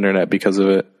break the internet because of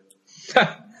it.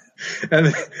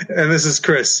 And this is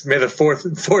Chris. May the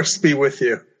force be with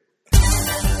you.